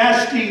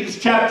Ecclesiastes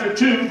chapter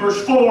 2,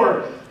 verse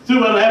 4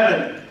 through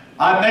 11.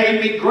 I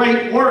made me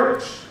great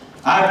works.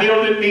 I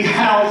builded me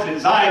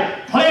houses.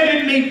 I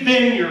planted me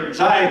vineyards.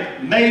 I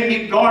made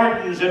me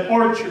gardens and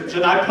orchards.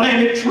 And I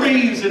planted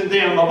trees in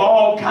them of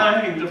all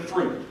kinds of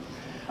fruit.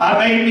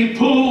 I made me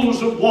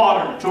pools of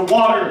water to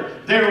water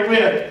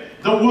therewith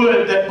the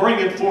wood that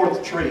bringeth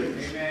forth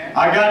trees. Amen.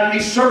 I got me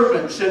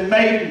servants and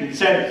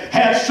maidens, and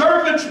had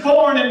servants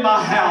born in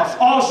my house.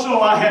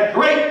 Also I had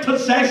great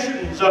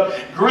possessions of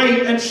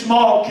great and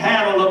small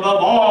cattle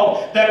above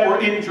all that were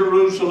in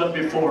Jerusalem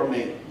before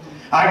me.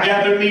 I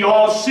gathered me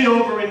all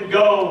silver and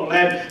gold,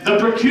 and the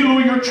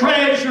peculiar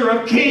treasure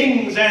of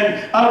kings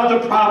and of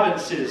the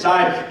provinces.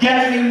 I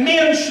gathered me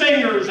men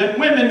singers and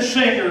women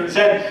singers,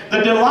 and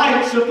the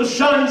delights of the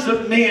sons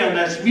of men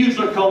as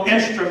musical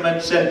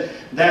instruments, and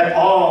that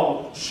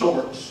all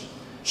sorts.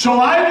 So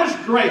I was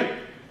great,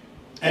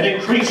 and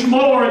increased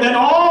more than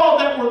all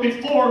that were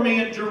before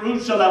me in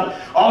Jerusalem.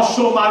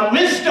 Also my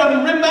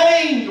wisdom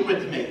remained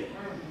with me.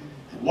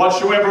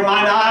 Whatsoever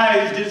mine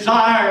eyes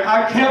desired,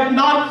 I kept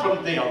not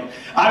from them.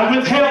 I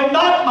withheld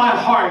not my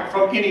heart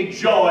from any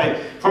joy,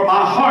 for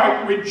my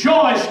heart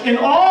rejoiced in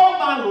all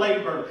my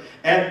labor,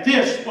 and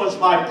this was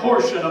my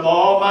portion of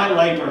all my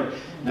labor.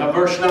 Now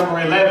verse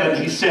number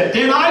 11, he said,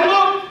 Then I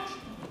looked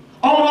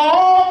on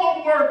all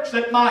the works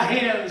that my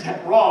hands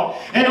had wrought,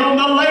 and on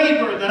the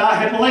labor that I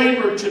had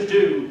labored to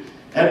do.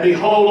 And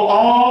behold,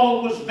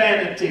 all was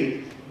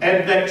vanity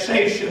and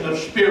vexation of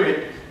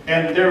spirit,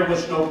 and there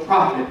was no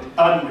profit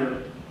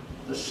under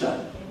the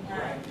sun.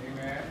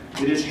 Amen.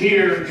 It is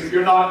here, if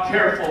you're not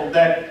careful,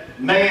 that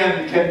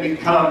man can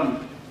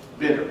become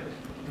bitter.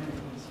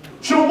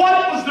 So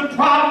what was the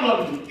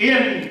problem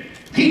in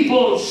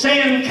people's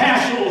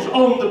sandcastles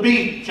on the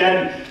beach?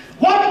 And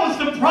what was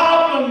the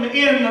problem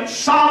in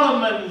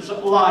Solomon's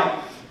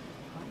life?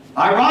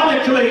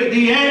 Ironically,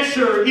 the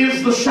answer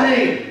is the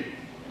same.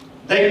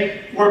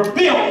 They were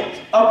built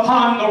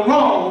upon the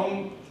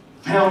wrong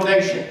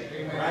foundation.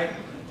 Amen.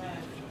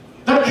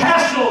 The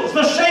castles,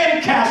 the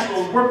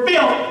sandcastles, were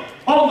built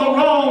on the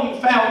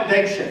wrong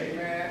foundation.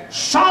 Amen.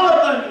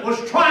 Solomon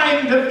was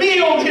trying to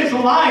build his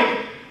life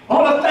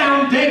on a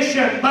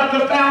foundation, but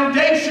the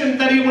foundation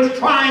that he was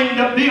trying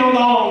to build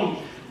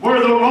on were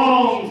the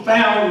wrong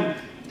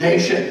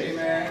foundation.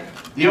 Amen.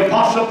 The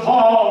Apostle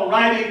Paul,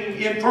 writing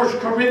in 1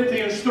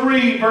 Corinthians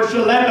 3, verse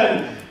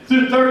 11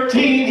 through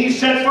 13, he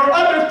said, For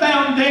other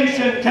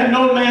foundation can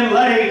no man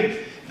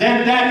lay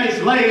than that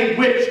is laid,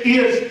 which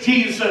is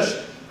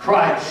Jesus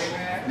Christ.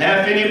 Amen.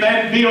 Now if any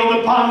man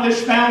build upon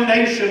this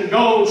foundation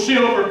gold,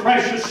 silver,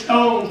 precious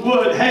stones,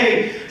 wood,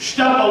 hay,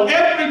 stubble,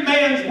 every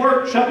man's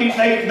work shall be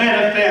made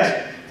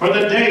manifest, for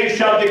the day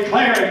shall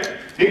declare it,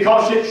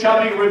 because it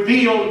shall be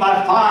revealed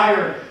by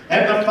fire,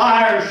 and the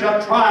fire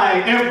shall try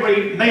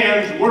every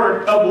man's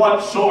work of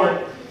what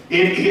sort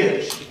it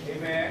is.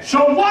 Amen.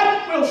 So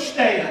what will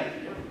stand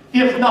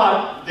if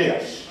not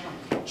this?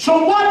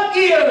 So what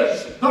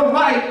is the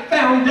right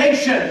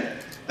foundation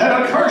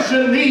that a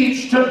person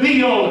needs to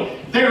build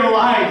their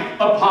life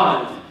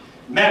upon?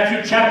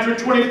 Matthew chapter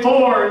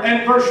 24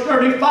 and verse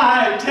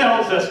 35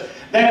 tells us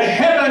that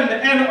heaven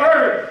and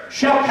earth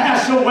shall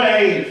pass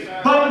away,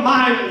 but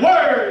my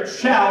word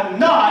shall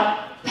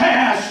not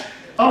pass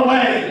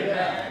away.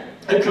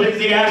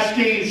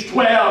 Ecclesiastes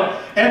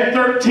 12 and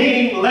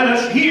 13, let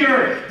us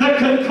hear the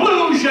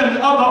conclusion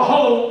of the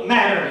whole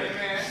matter.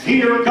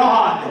 Fear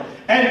God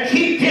and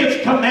keep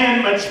His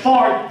commandments,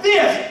 for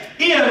this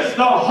is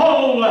the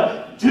whole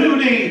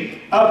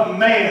duty of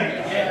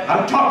man.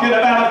 I'm talking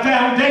about a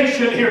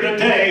foundation here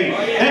today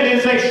that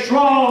is a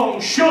strong,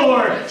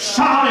 sure,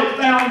 solid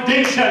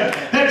foundation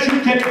that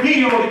you can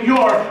build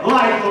your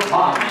life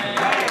upon.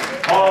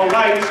 Paul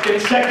writes in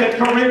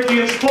 2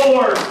 Corinthians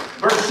 4,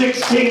 verse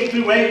 16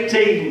 through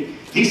 18,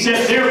 he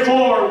says,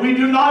 Therefore we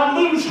do not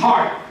lose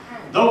heart,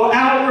 though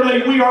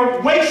outwardly we are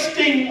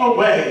wasting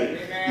away,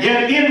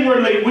 yet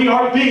inwardly we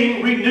are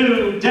being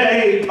renewed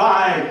day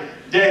by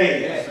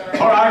day.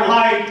 For our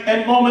light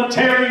and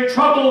momentary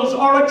troubles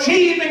are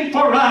achieving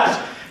for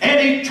us an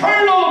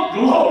eternal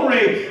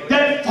glory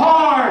that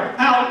far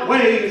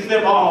outweighs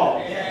them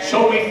all.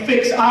 So we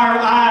fix our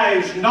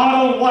eyes not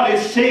on what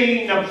is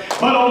seen,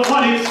 but on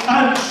what is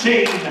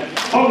unseen.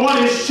 For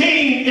what is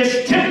seen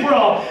is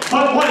temporal,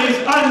 but what is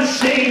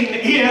unseen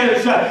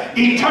is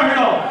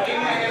eternal.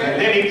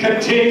 And then he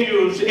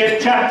continues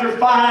in chapter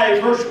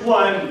 5, verse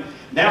 1.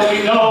 Now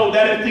we know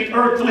that if the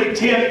earthly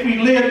tent we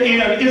live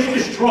in is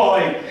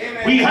destroyed,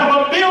 we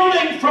have a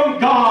building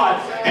from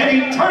God,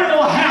 an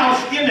eternal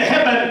house in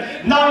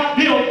heaven, not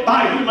built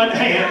by human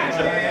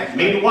hands.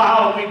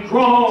 Meanwhile we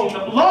groan,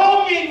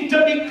 longing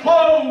to be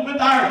clothed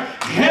with our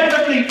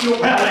heavenly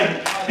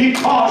dwelling,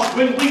 because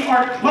when we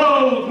are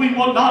clothed we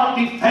will not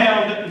be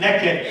found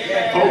naked.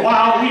 For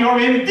while we are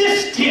in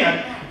this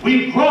tent,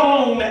 we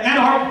groan and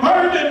are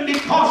burdened,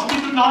 because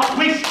we do not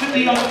wish to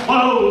be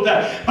unclothed,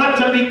 but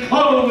to be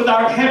clothed with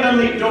our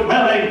heavenly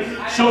dwelling,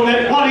 so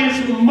that what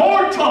is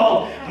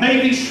mortal may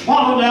be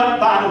swallowed up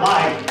by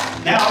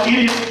life. Now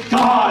it is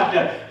God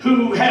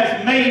who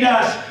has made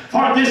us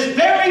for this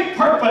very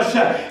purpose,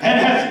 and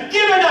has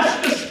given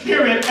us the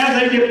Spirit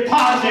as a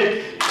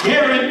deposit,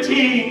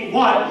 guaranteeing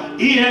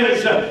what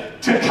is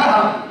to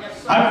come.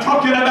 I'm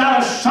talking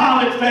about a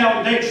solid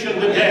foundation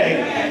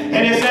today.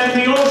 And it's as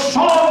the old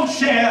song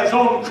says,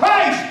 on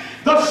Christ,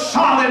 the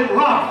solid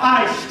rock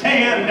I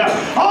stand.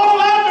 All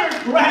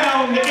other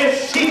ground is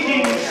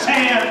sinking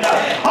sand.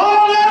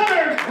 All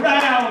other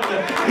ground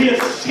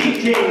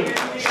defeating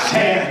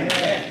sin.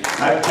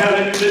 I'm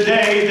telling you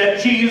today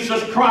that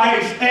Jesus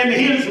Christ and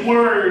His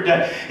Word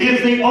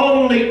is the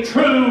only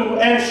true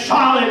and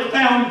solid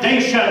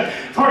foundation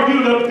for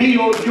you to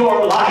build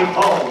your life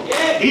on.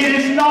 It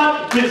is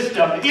not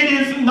wisdom. It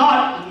is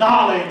not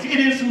knowledge. It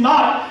is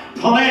not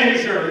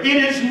pleasure.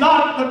 It is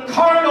not the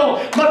carnal,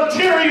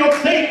 material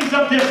things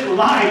of this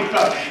life.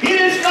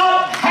 It is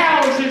not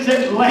houses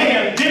and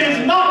land. It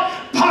is not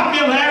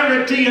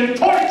popularity and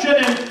fortune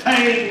and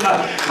fame.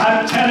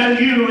 I'm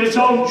telling you, it's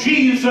on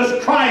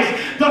Jesus Christ,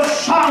 the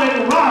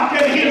solid rock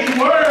and His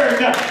Word,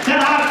 that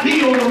I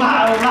build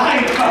my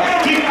life,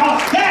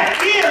 because that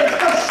is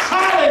the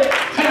solid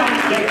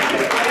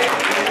foundation.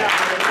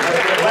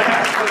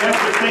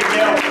 Everything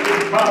else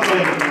is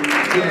crumbling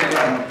to the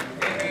ground.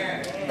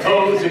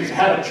 Moses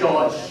had a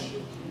choice.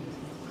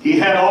 He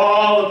had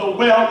all of the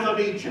wealth of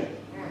Egypt.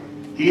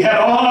 He had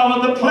all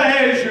of the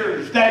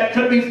pleasures that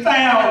could be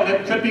found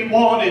and could be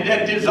wanted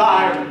and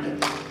desired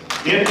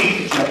in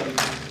Egypt.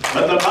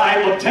 But the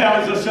Bible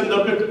tells us in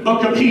the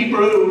book of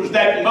Hebrews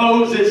that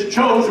Moses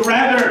chose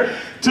rather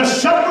to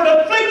suffer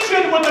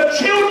affliction with the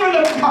children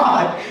of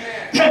God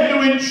than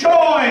to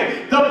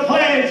enjoy the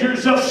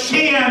pleasures of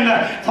sin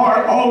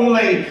for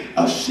only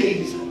a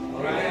season.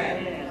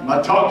 Am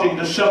I talking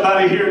to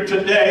somebody here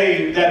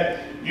today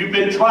that you've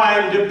been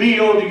trying to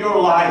build your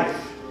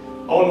life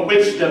on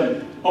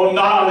wisdom, on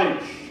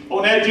knowledge,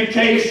 on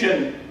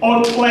education,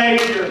 on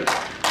pleasure,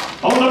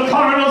 on the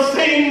carnal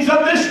things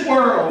of this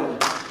world?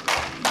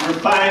 You're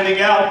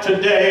finding out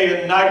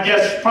today, and I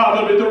guess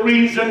probably the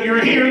reason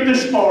you're here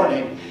this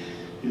morning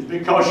is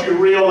because you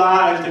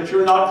realize that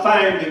you're not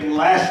finding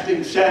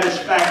lasting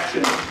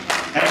satisfaction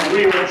and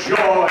real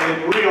joy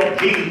and real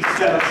peace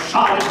and a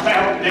solid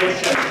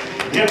foundation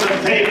in the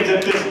things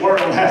that this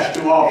world has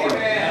to offer.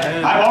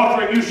 I'm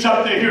offering you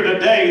something here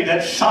today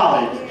that's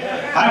solid.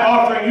 I'm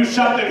offering you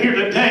something here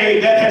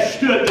today that has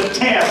stood the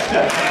test,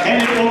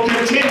 and it will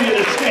continue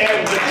to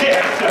stand the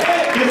test.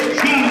 It's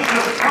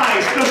Jesus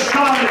Christ, the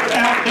solid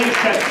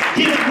foundation,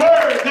 His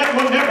Word that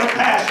will never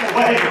pass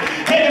away.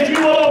 And if you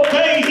will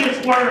obey His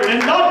Word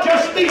and not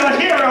just be a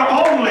hearer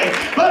only,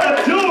 but a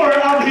doer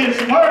of His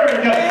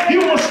Word,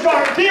 you will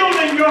start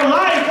building your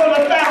life on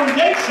a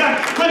foundation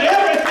when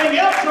everything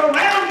else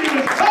around you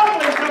is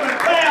tumbling to the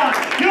ground.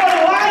 Your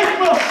life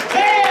will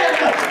stand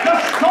the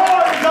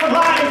storms of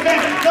life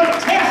and the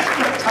test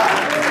of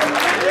time.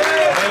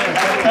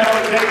 That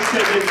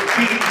foundation is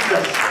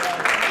Jesus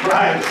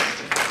Christ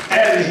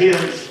and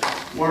His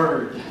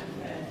Word.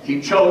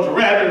 He chose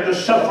rather to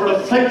suffer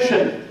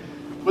affliction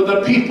with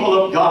the people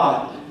of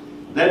God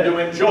than to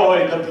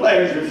enjoy the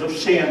pleasures of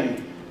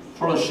sin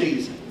for a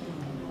season.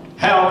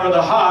 How,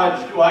 Brother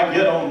Hodge, do I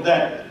get on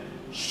that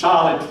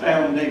solid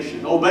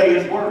foundation? Obey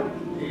His Word.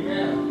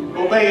 Amen.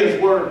 Obey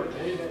His Word.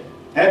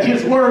 And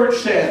His Word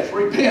says,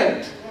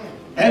 repent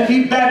and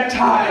be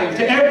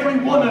baptized, every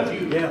one of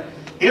you,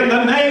 in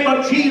the name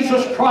of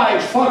Jesus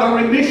Christ for the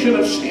remission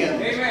of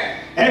sins. Amen.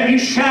 And you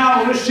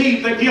shall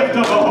receive the gift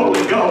of the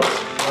Holy Ghost.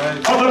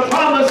 For the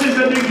promises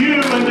unto you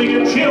and to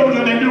your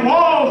children and to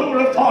all who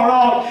are afar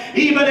off,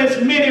 even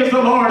as many as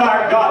the Lord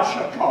our God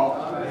shall call.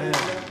 Amen.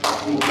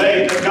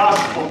 Obey the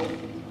gospel.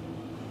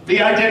 Be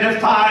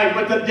identified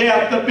with the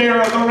death, the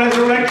burial, the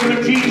resurrection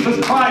of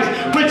Jesus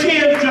Christ, which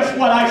is just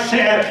what I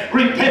said: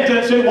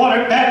 repentance and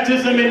water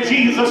baptism in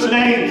Jesus'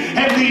 name,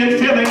 and the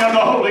infilling of the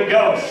Holy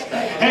Ghost.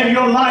 And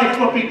your life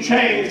will be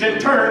changed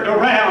and turned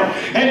around,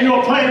 and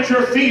you'll plant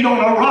your feet on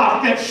a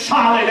rock that's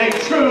solid and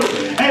true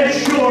and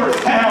sure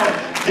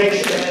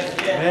foundation.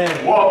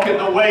 Amen. Walk in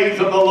the ways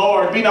of the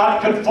Lord. Be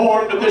not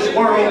conformed to this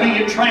world. Be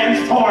ye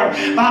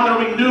transformed by the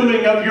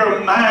renewing of your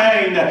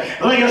mind.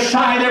 Lay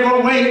aside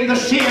every weight and the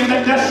sin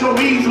that does so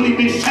easily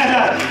beset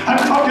us. I'm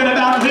talking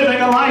about living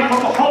a life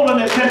of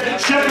holiness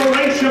and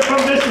separation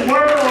from this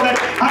world. And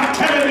I'm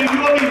telling you,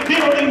 you'll be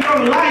building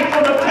your life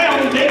on the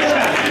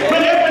foundation.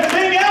 When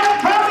everything else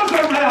crumbles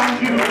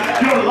around you,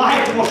 your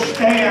life will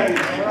stand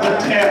the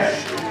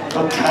test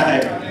of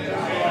time.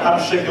 I'm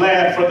so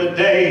glad for the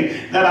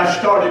day that I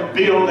started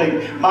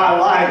building my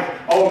life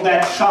on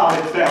that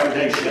solid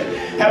foundation.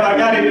 Have I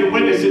got any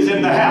witnesses in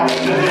the house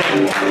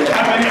today?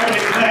 How many of you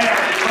glad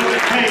for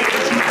the day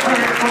that you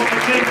turned from the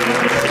things of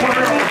this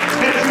world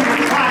that you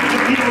were trying to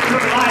build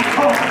your life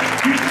on?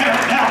 You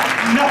found out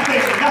nothing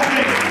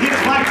is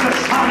like the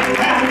solid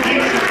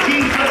foundation,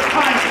 Jesus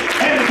Christ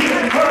and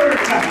His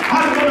Word.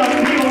 I'm going to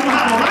build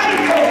my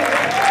life on.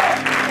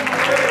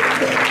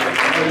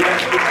 Yes,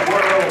 this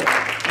world,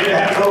 it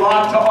has a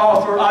lot to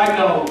offer, I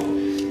know.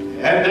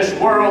 And this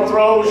world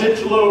throws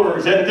its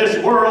lures. And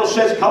this world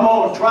says, come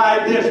on,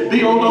 try this,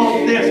 build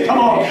on this. Come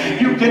on,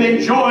 you can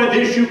enjoy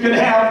this, you can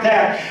have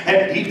that.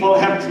 And people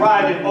have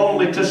tried it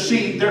only to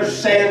see their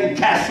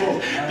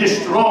sandcastles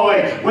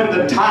destroy when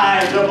the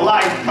tides of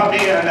life come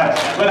in.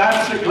 But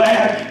I'm so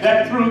glad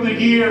that through the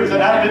years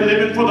that I've been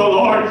living for the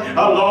Lord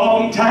a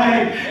long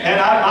time, and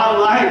my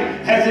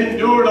life has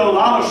endured a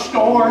lot of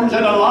storms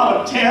and a lot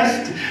of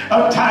tests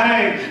of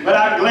time. But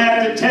I'm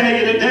glad to tell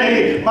you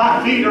today,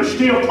 my feet are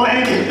still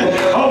planted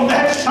on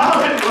that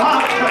solid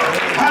rock.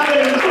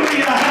 Hallelujah.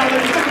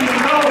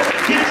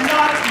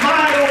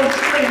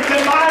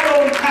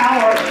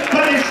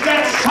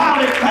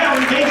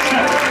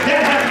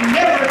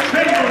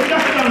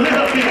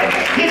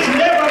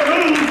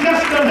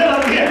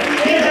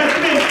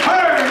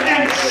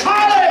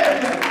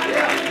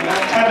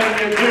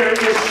 you there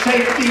is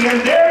safety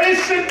and there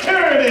is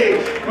security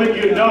when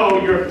you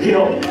know you're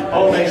built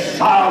on a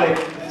solid,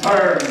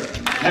 firm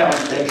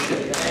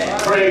foundation.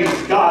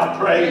 Praise God,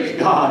 praise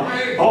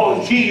God.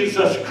 On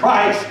Jesus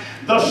Christ,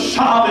 the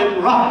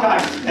solid rock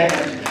I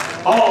stand.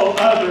 All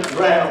other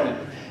ground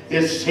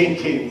is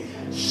sinking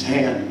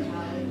sand.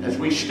 As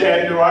we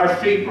stand to our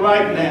feet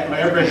right now,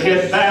 every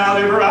head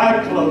bowed, every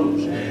eye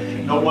closed,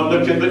 no one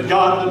looking but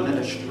God the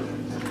minister.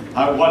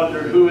 I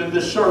wonder who in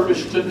this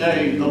service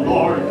today the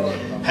Lord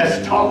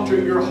has talked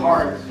to your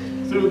heart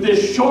through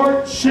this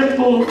short,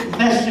 simple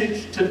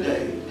message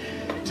today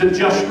to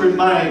just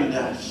remind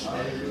us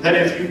that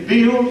if you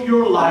build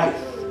your life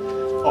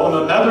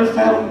on another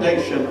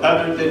foundation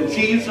other than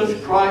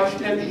Jesus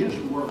Christ and His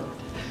Word,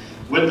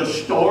 when the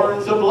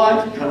storms of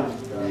life come,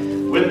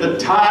 when the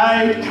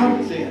tide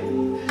comes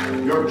in,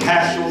 your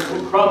castles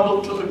will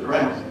crumble to the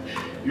ground.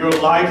 Your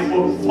life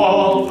will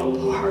fall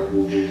apart.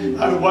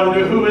 I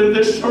wonder who in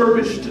this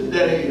service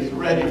today is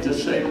ready to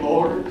say,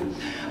 Lord,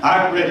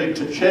 I'm ready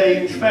to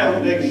change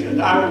foundation.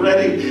 I'm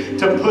ready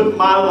to put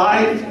my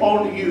life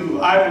on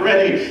you. I'm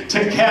ready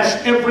to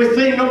cast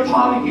everything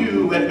upon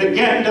you and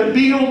begin to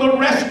build the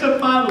rest of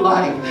my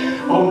life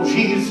on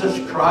Jesus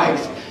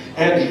Christ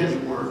and His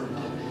Word.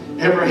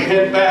 Every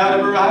head bowed,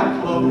 every eye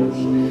closed.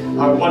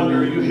 I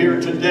wonder, are you here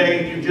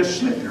today? You just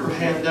slip your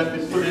hand up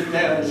and put it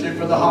down and say,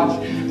 Brother Hodge,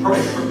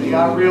 pray for me.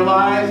 I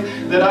realize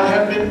that I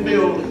have been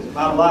building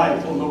my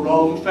life on the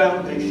wrong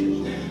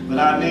foundation, but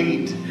I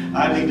need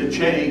to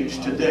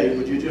change today.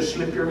 Would you just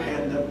slip your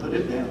hand up, put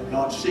it down?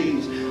 God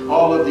sees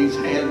all of these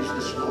hands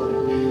this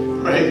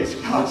morning. Praise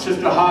God.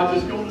 Sister Hodge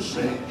is going to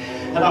sing.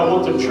 And I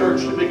want the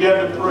church to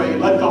begin to pray.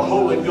 Let the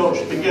Holy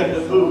Ghost begin to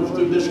move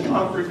through this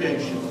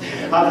congregation.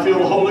 I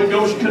feel Holy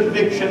Ghost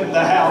conviction in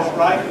the house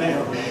right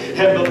now.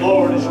 And the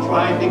Lord is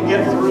trying to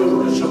get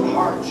through to some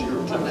hearts here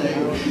today.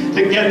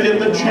 To get them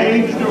to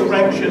change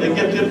direction. And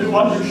get them to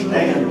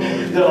understand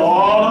that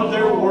all of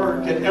their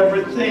work and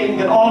everything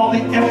and all the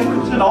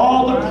efforts and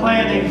all the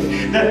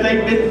planning that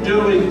they've been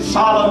doing,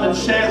 Solomon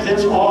says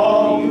it's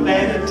all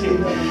vanity.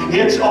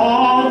 It's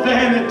all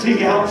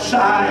vanity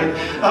outside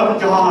of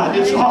God.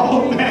 It's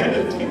all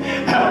vanity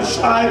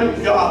outside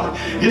of God.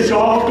 It's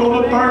all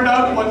going to burn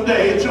up one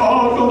day. It's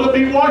all going to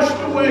be washed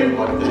away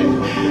one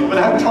day. But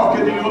I'm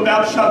talking to you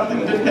about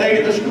something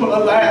today that's going to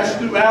last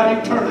throughout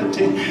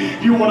eternity.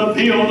 You want to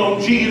build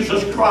on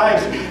Jesus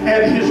Christ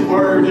and His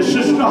Word. As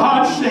Sister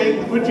Hodge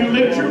sings, would you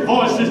lift your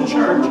voices,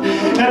 church,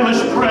 and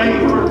let's pray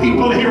for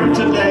people here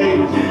today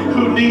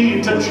who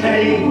need to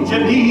change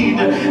and need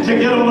to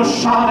get on a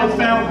solid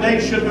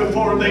foundation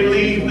before they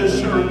leave this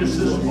service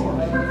this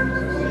morning.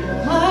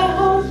 My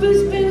hope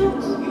is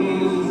built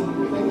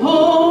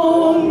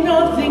on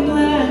nothing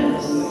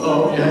less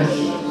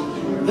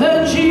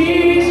than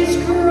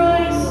Jesus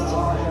Christ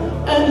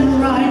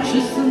and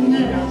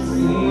righteousness.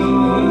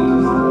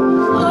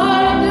 I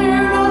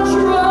dare not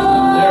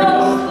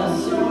trust the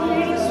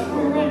sweetest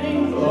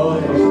frame.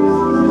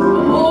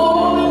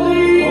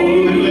 Only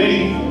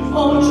lean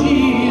on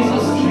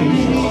Jesus'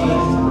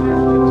 name.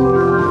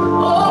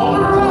 Oh,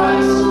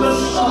 Christ the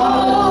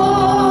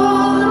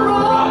solid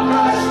rock I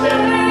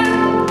stand.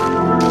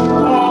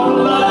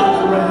 All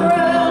other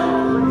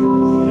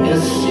ground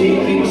is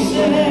sinking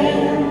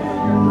sand.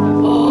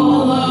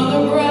 All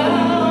other ground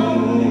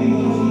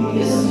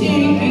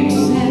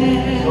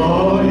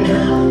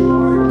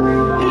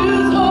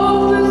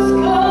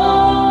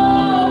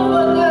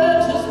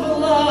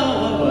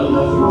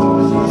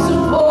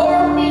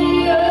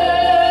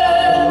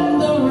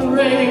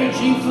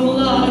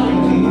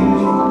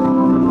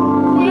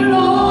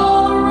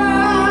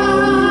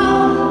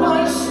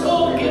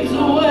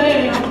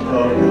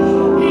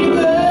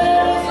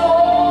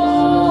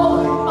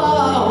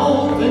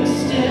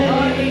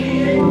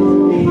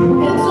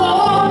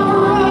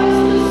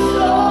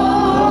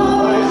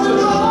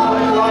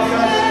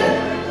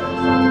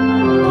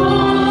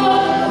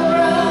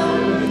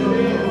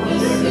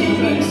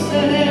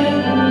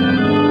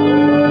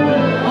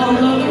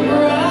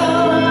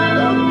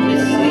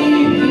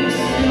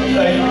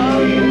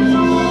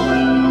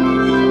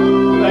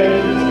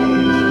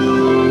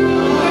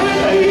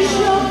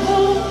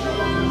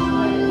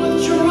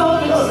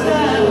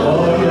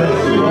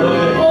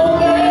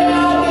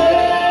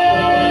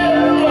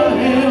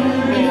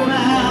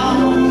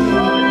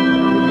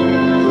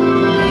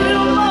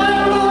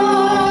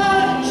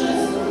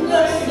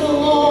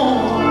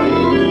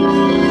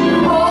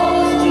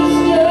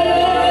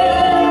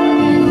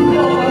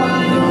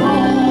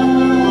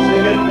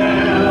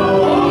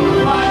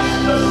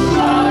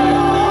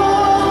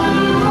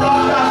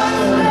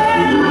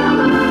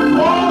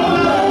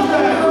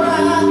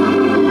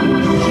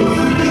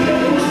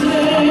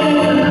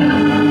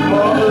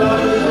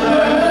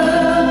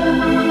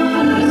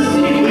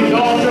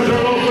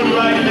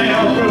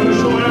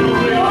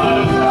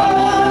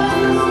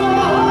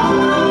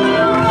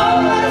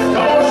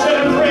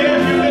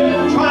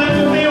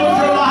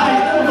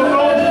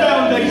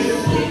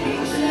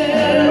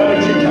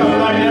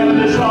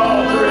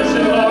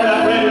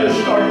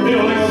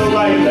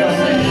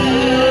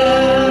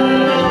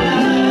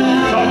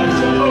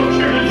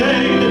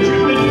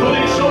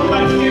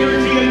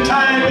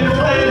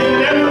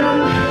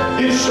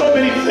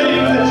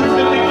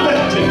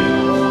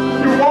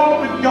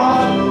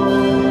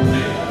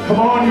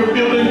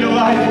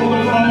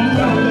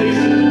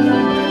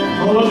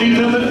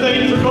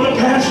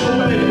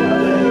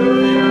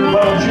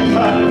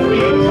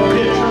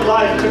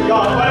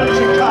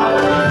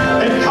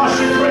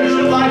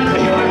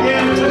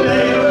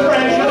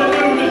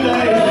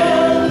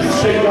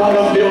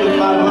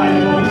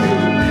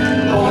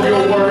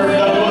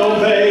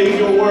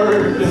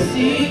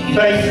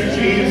Thank you,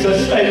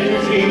 Jesus. Thank you,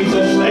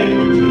 Jesus. Thank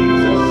you,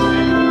 Jesus.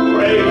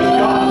 Praise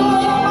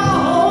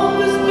God.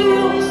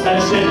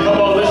 That's it.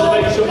 Come on, let's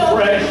make some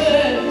fresh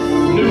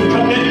new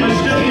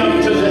commitments to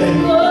Him today.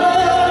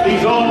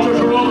 These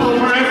altars are open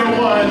for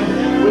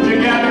everyone. Would you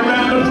gather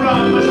around the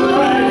front? Let's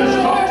pray. Let's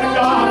talk to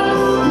God.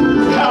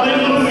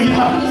 Hallelujah.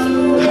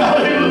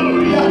 Hallelujah.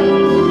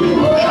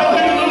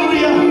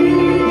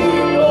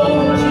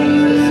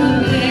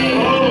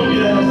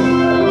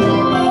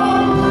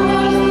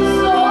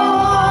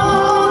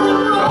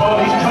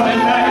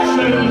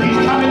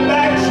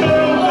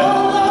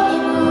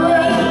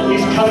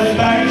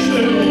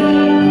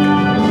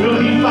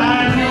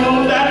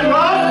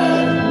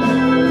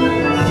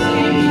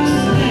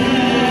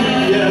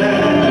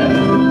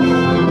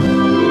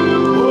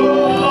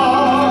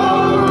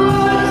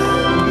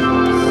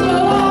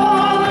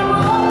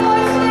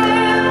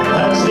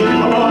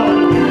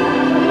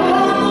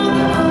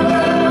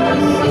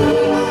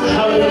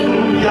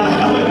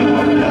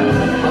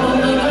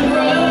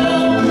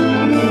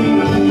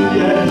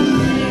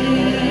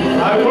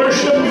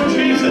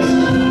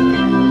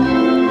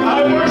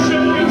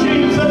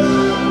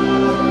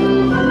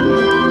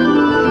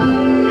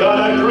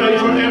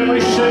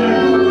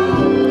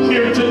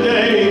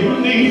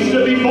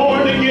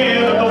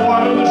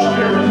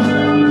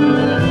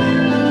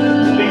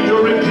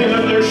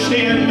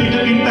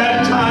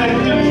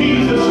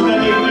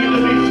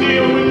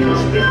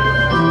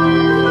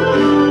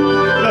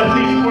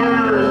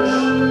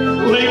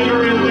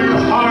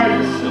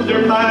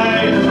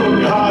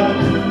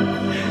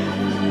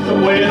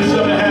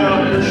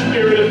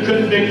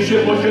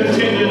 Will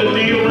continue to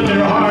deal in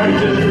their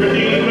hearts as you're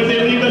dealing with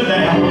them even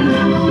now.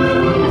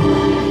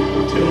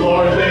 Till,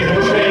 Lord, they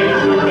have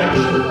changed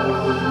direction.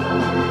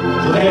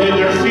 Landed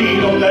their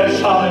feet on that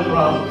solid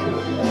rock.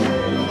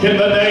 In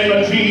the name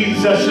of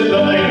Jesus, in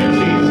the name of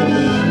Jesus.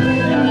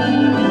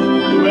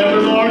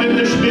 Whoever, Lord, in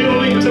this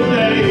building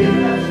today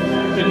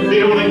is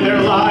building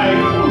their life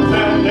on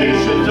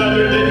foundations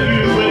other than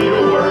you and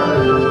your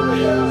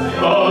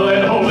word. Oh,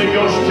 let Holy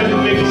Ghost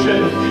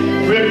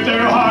conviction grip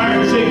their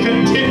hearts and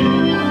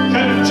continue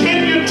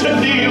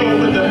to deal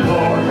with them,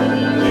 Lord.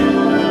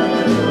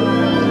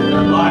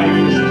 Their life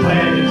is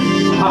planted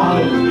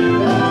solid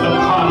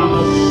upon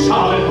the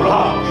solid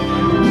rock,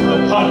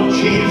 upon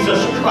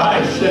Jesus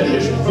Christ and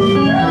His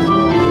word.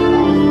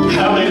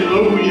 Hallelujah.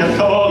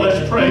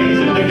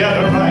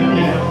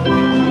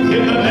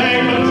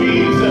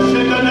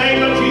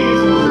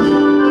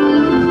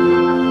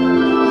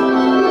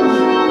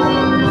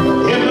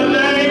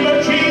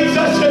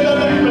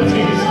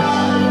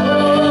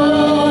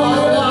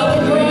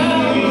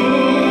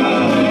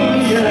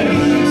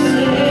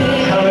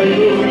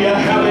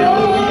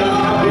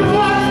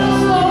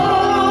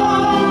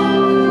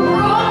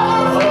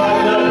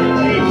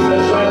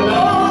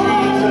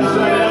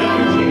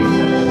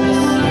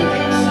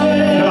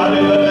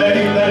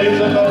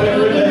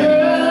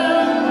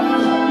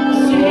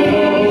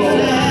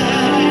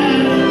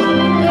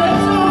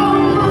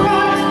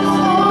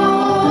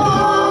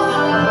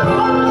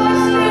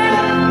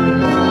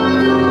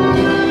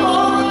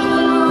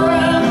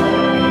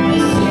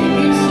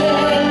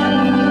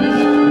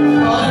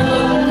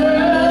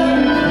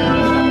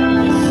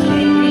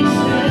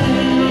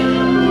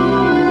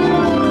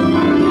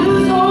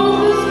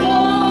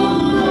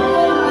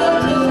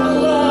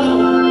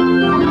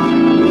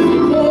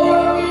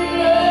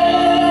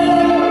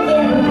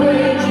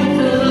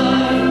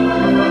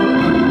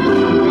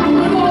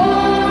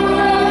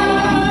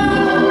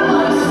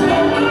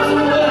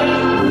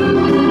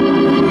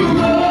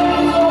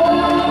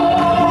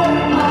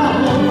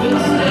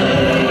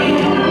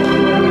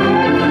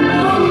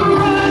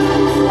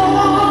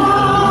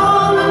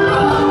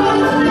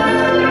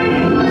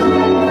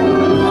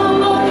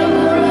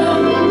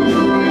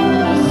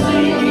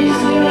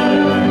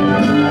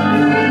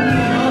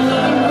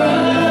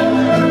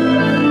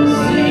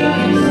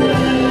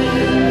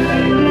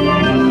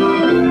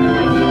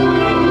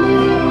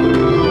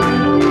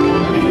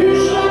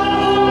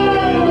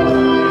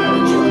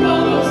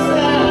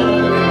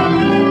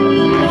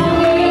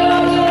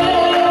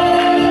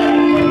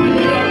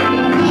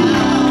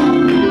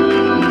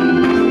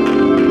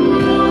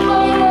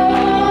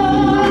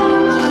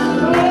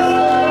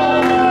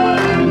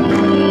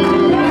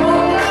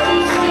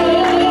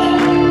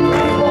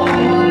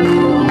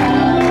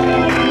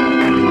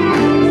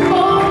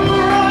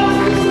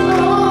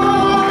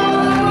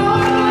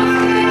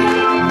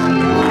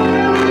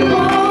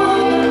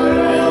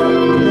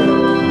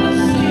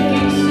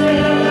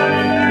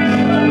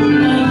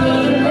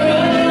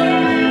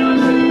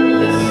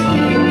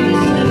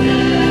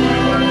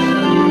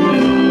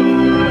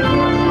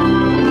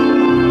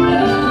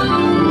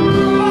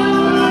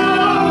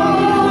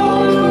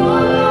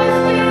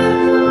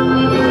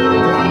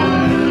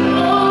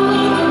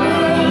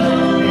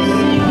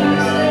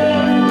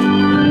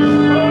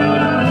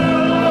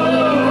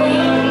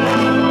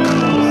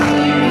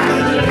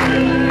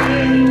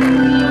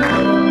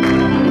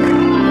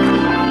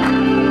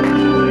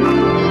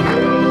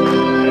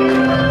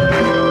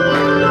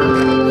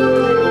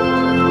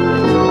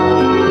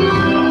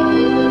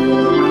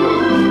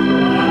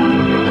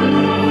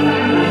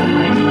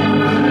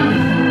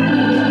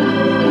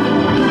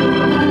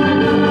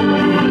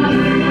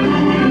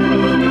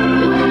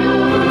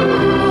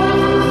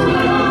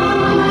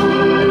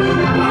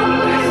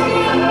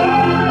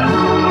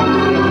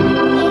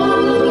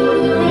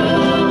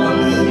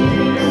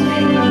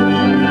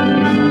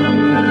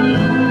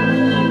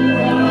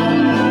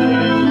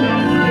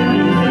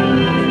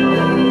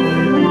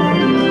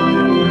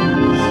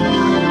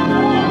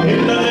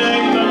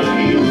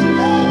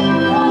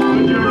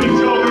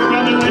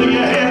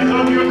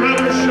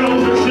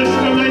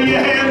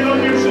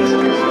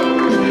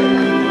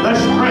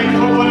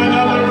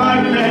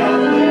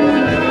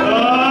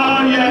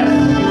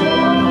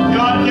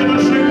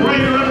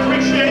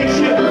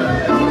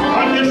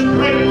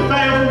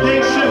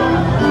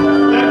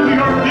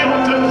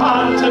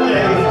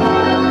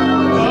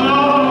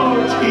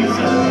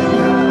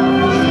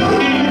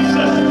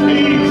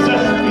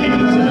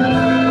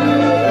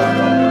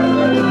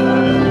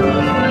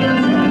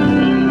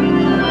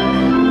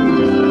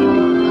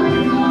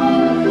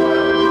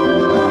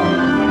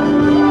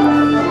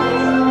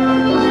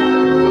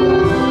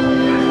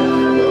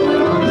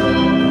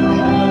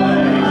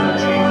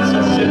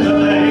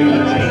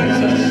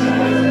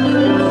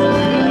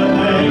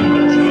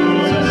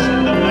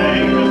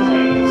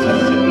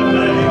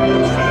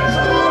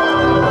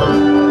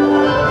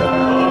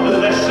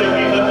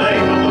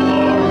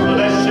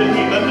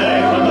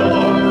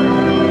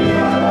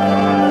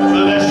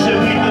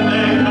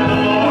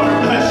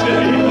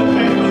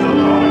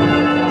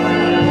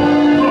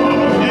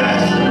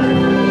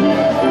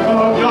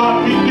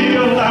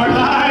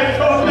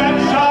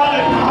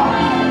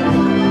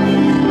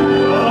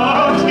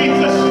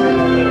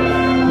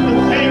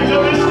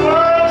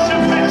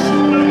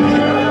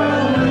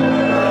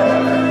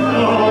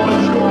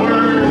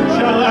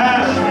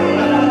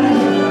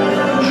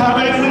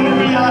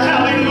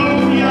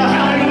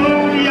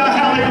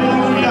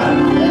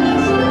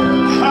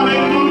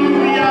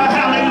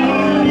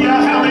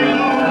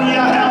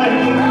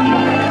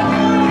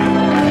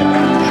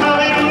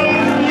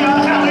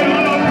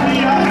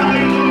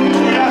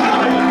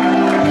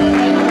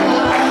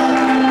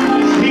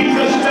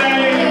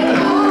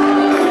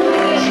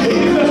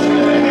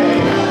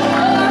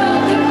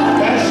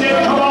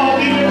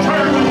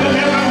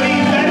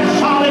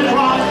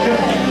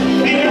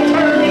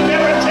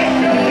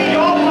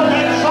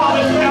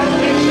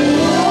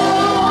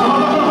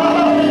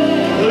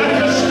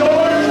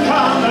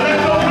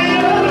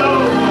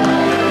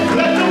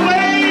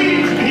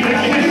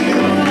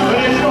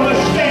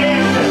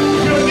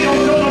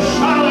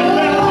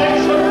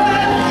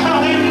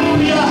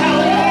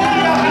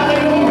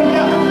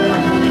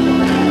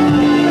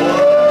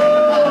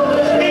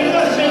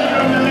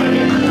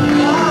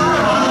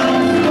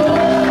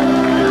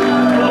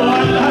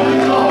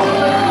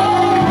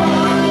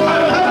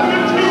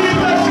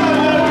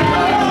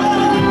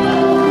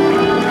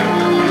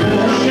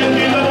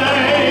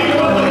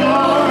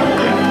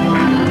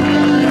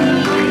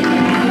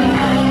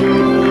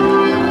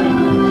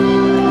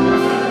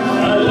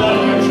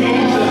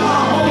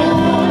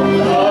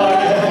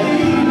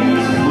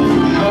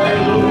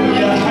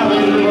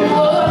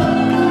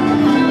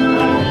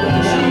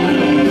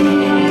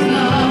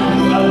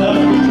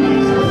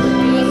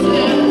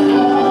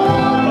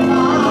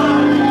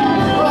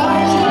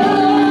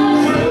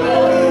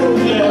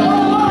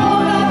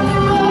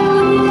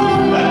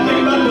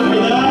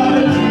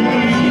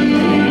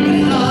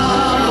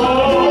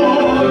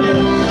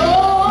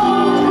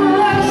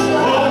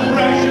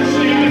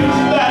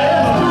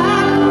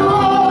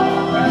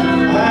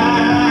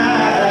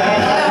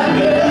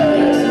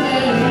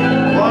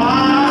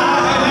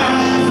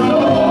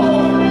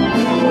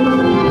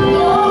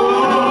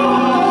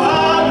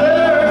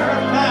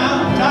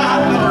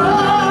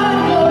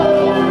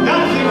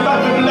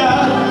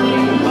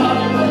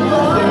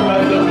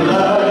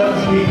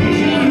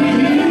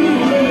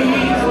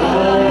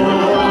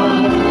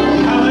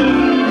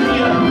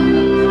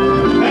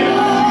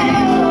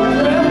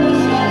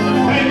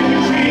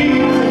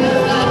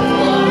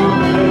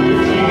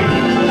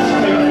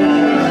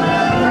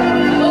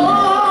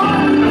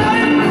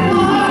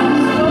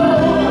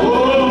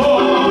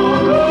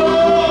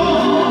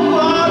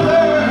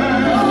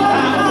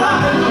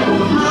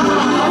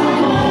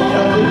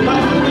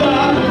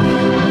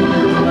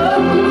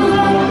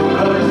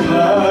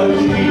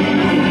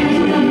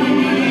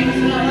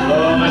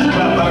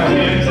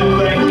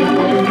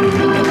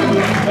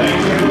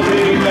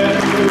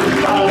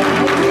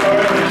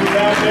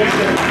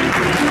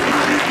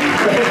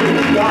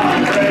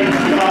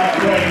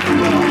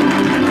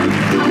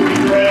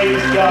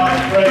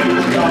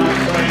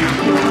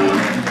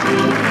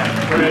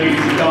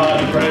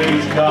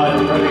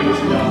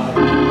 God.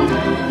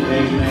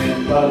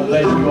 Amen. God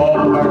bless you all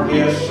of our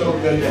guests. So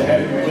good to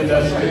have you with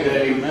us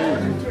today.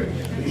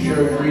 Be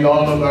sure to greet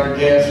all of our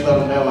guests. Let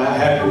them know how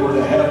happy we're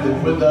to have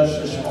them with us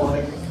this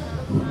morning.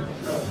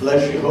 God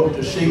bless you. Hope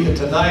to see you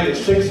tonight at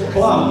 6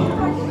 o'clock.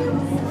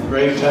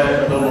 Great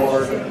time of the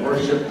Lord.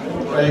 Worship,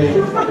 praise,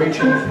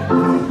 preaching.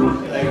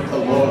 Thank the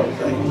Lord.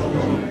 Thank the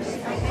Lord.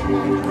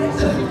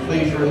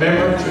 Please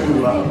remember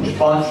to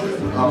sponsor,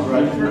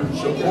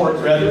 support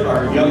rather,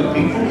 our young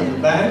people in the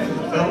back of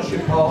the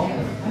fellowship hall.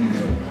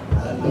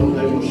 I know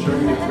they will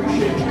certainly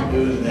appreciate you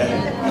doing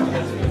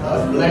that.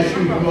 God bless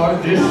you. You are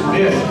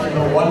dismissed in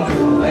the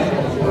wonderful name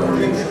of the Lord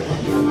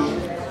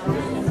Jesus.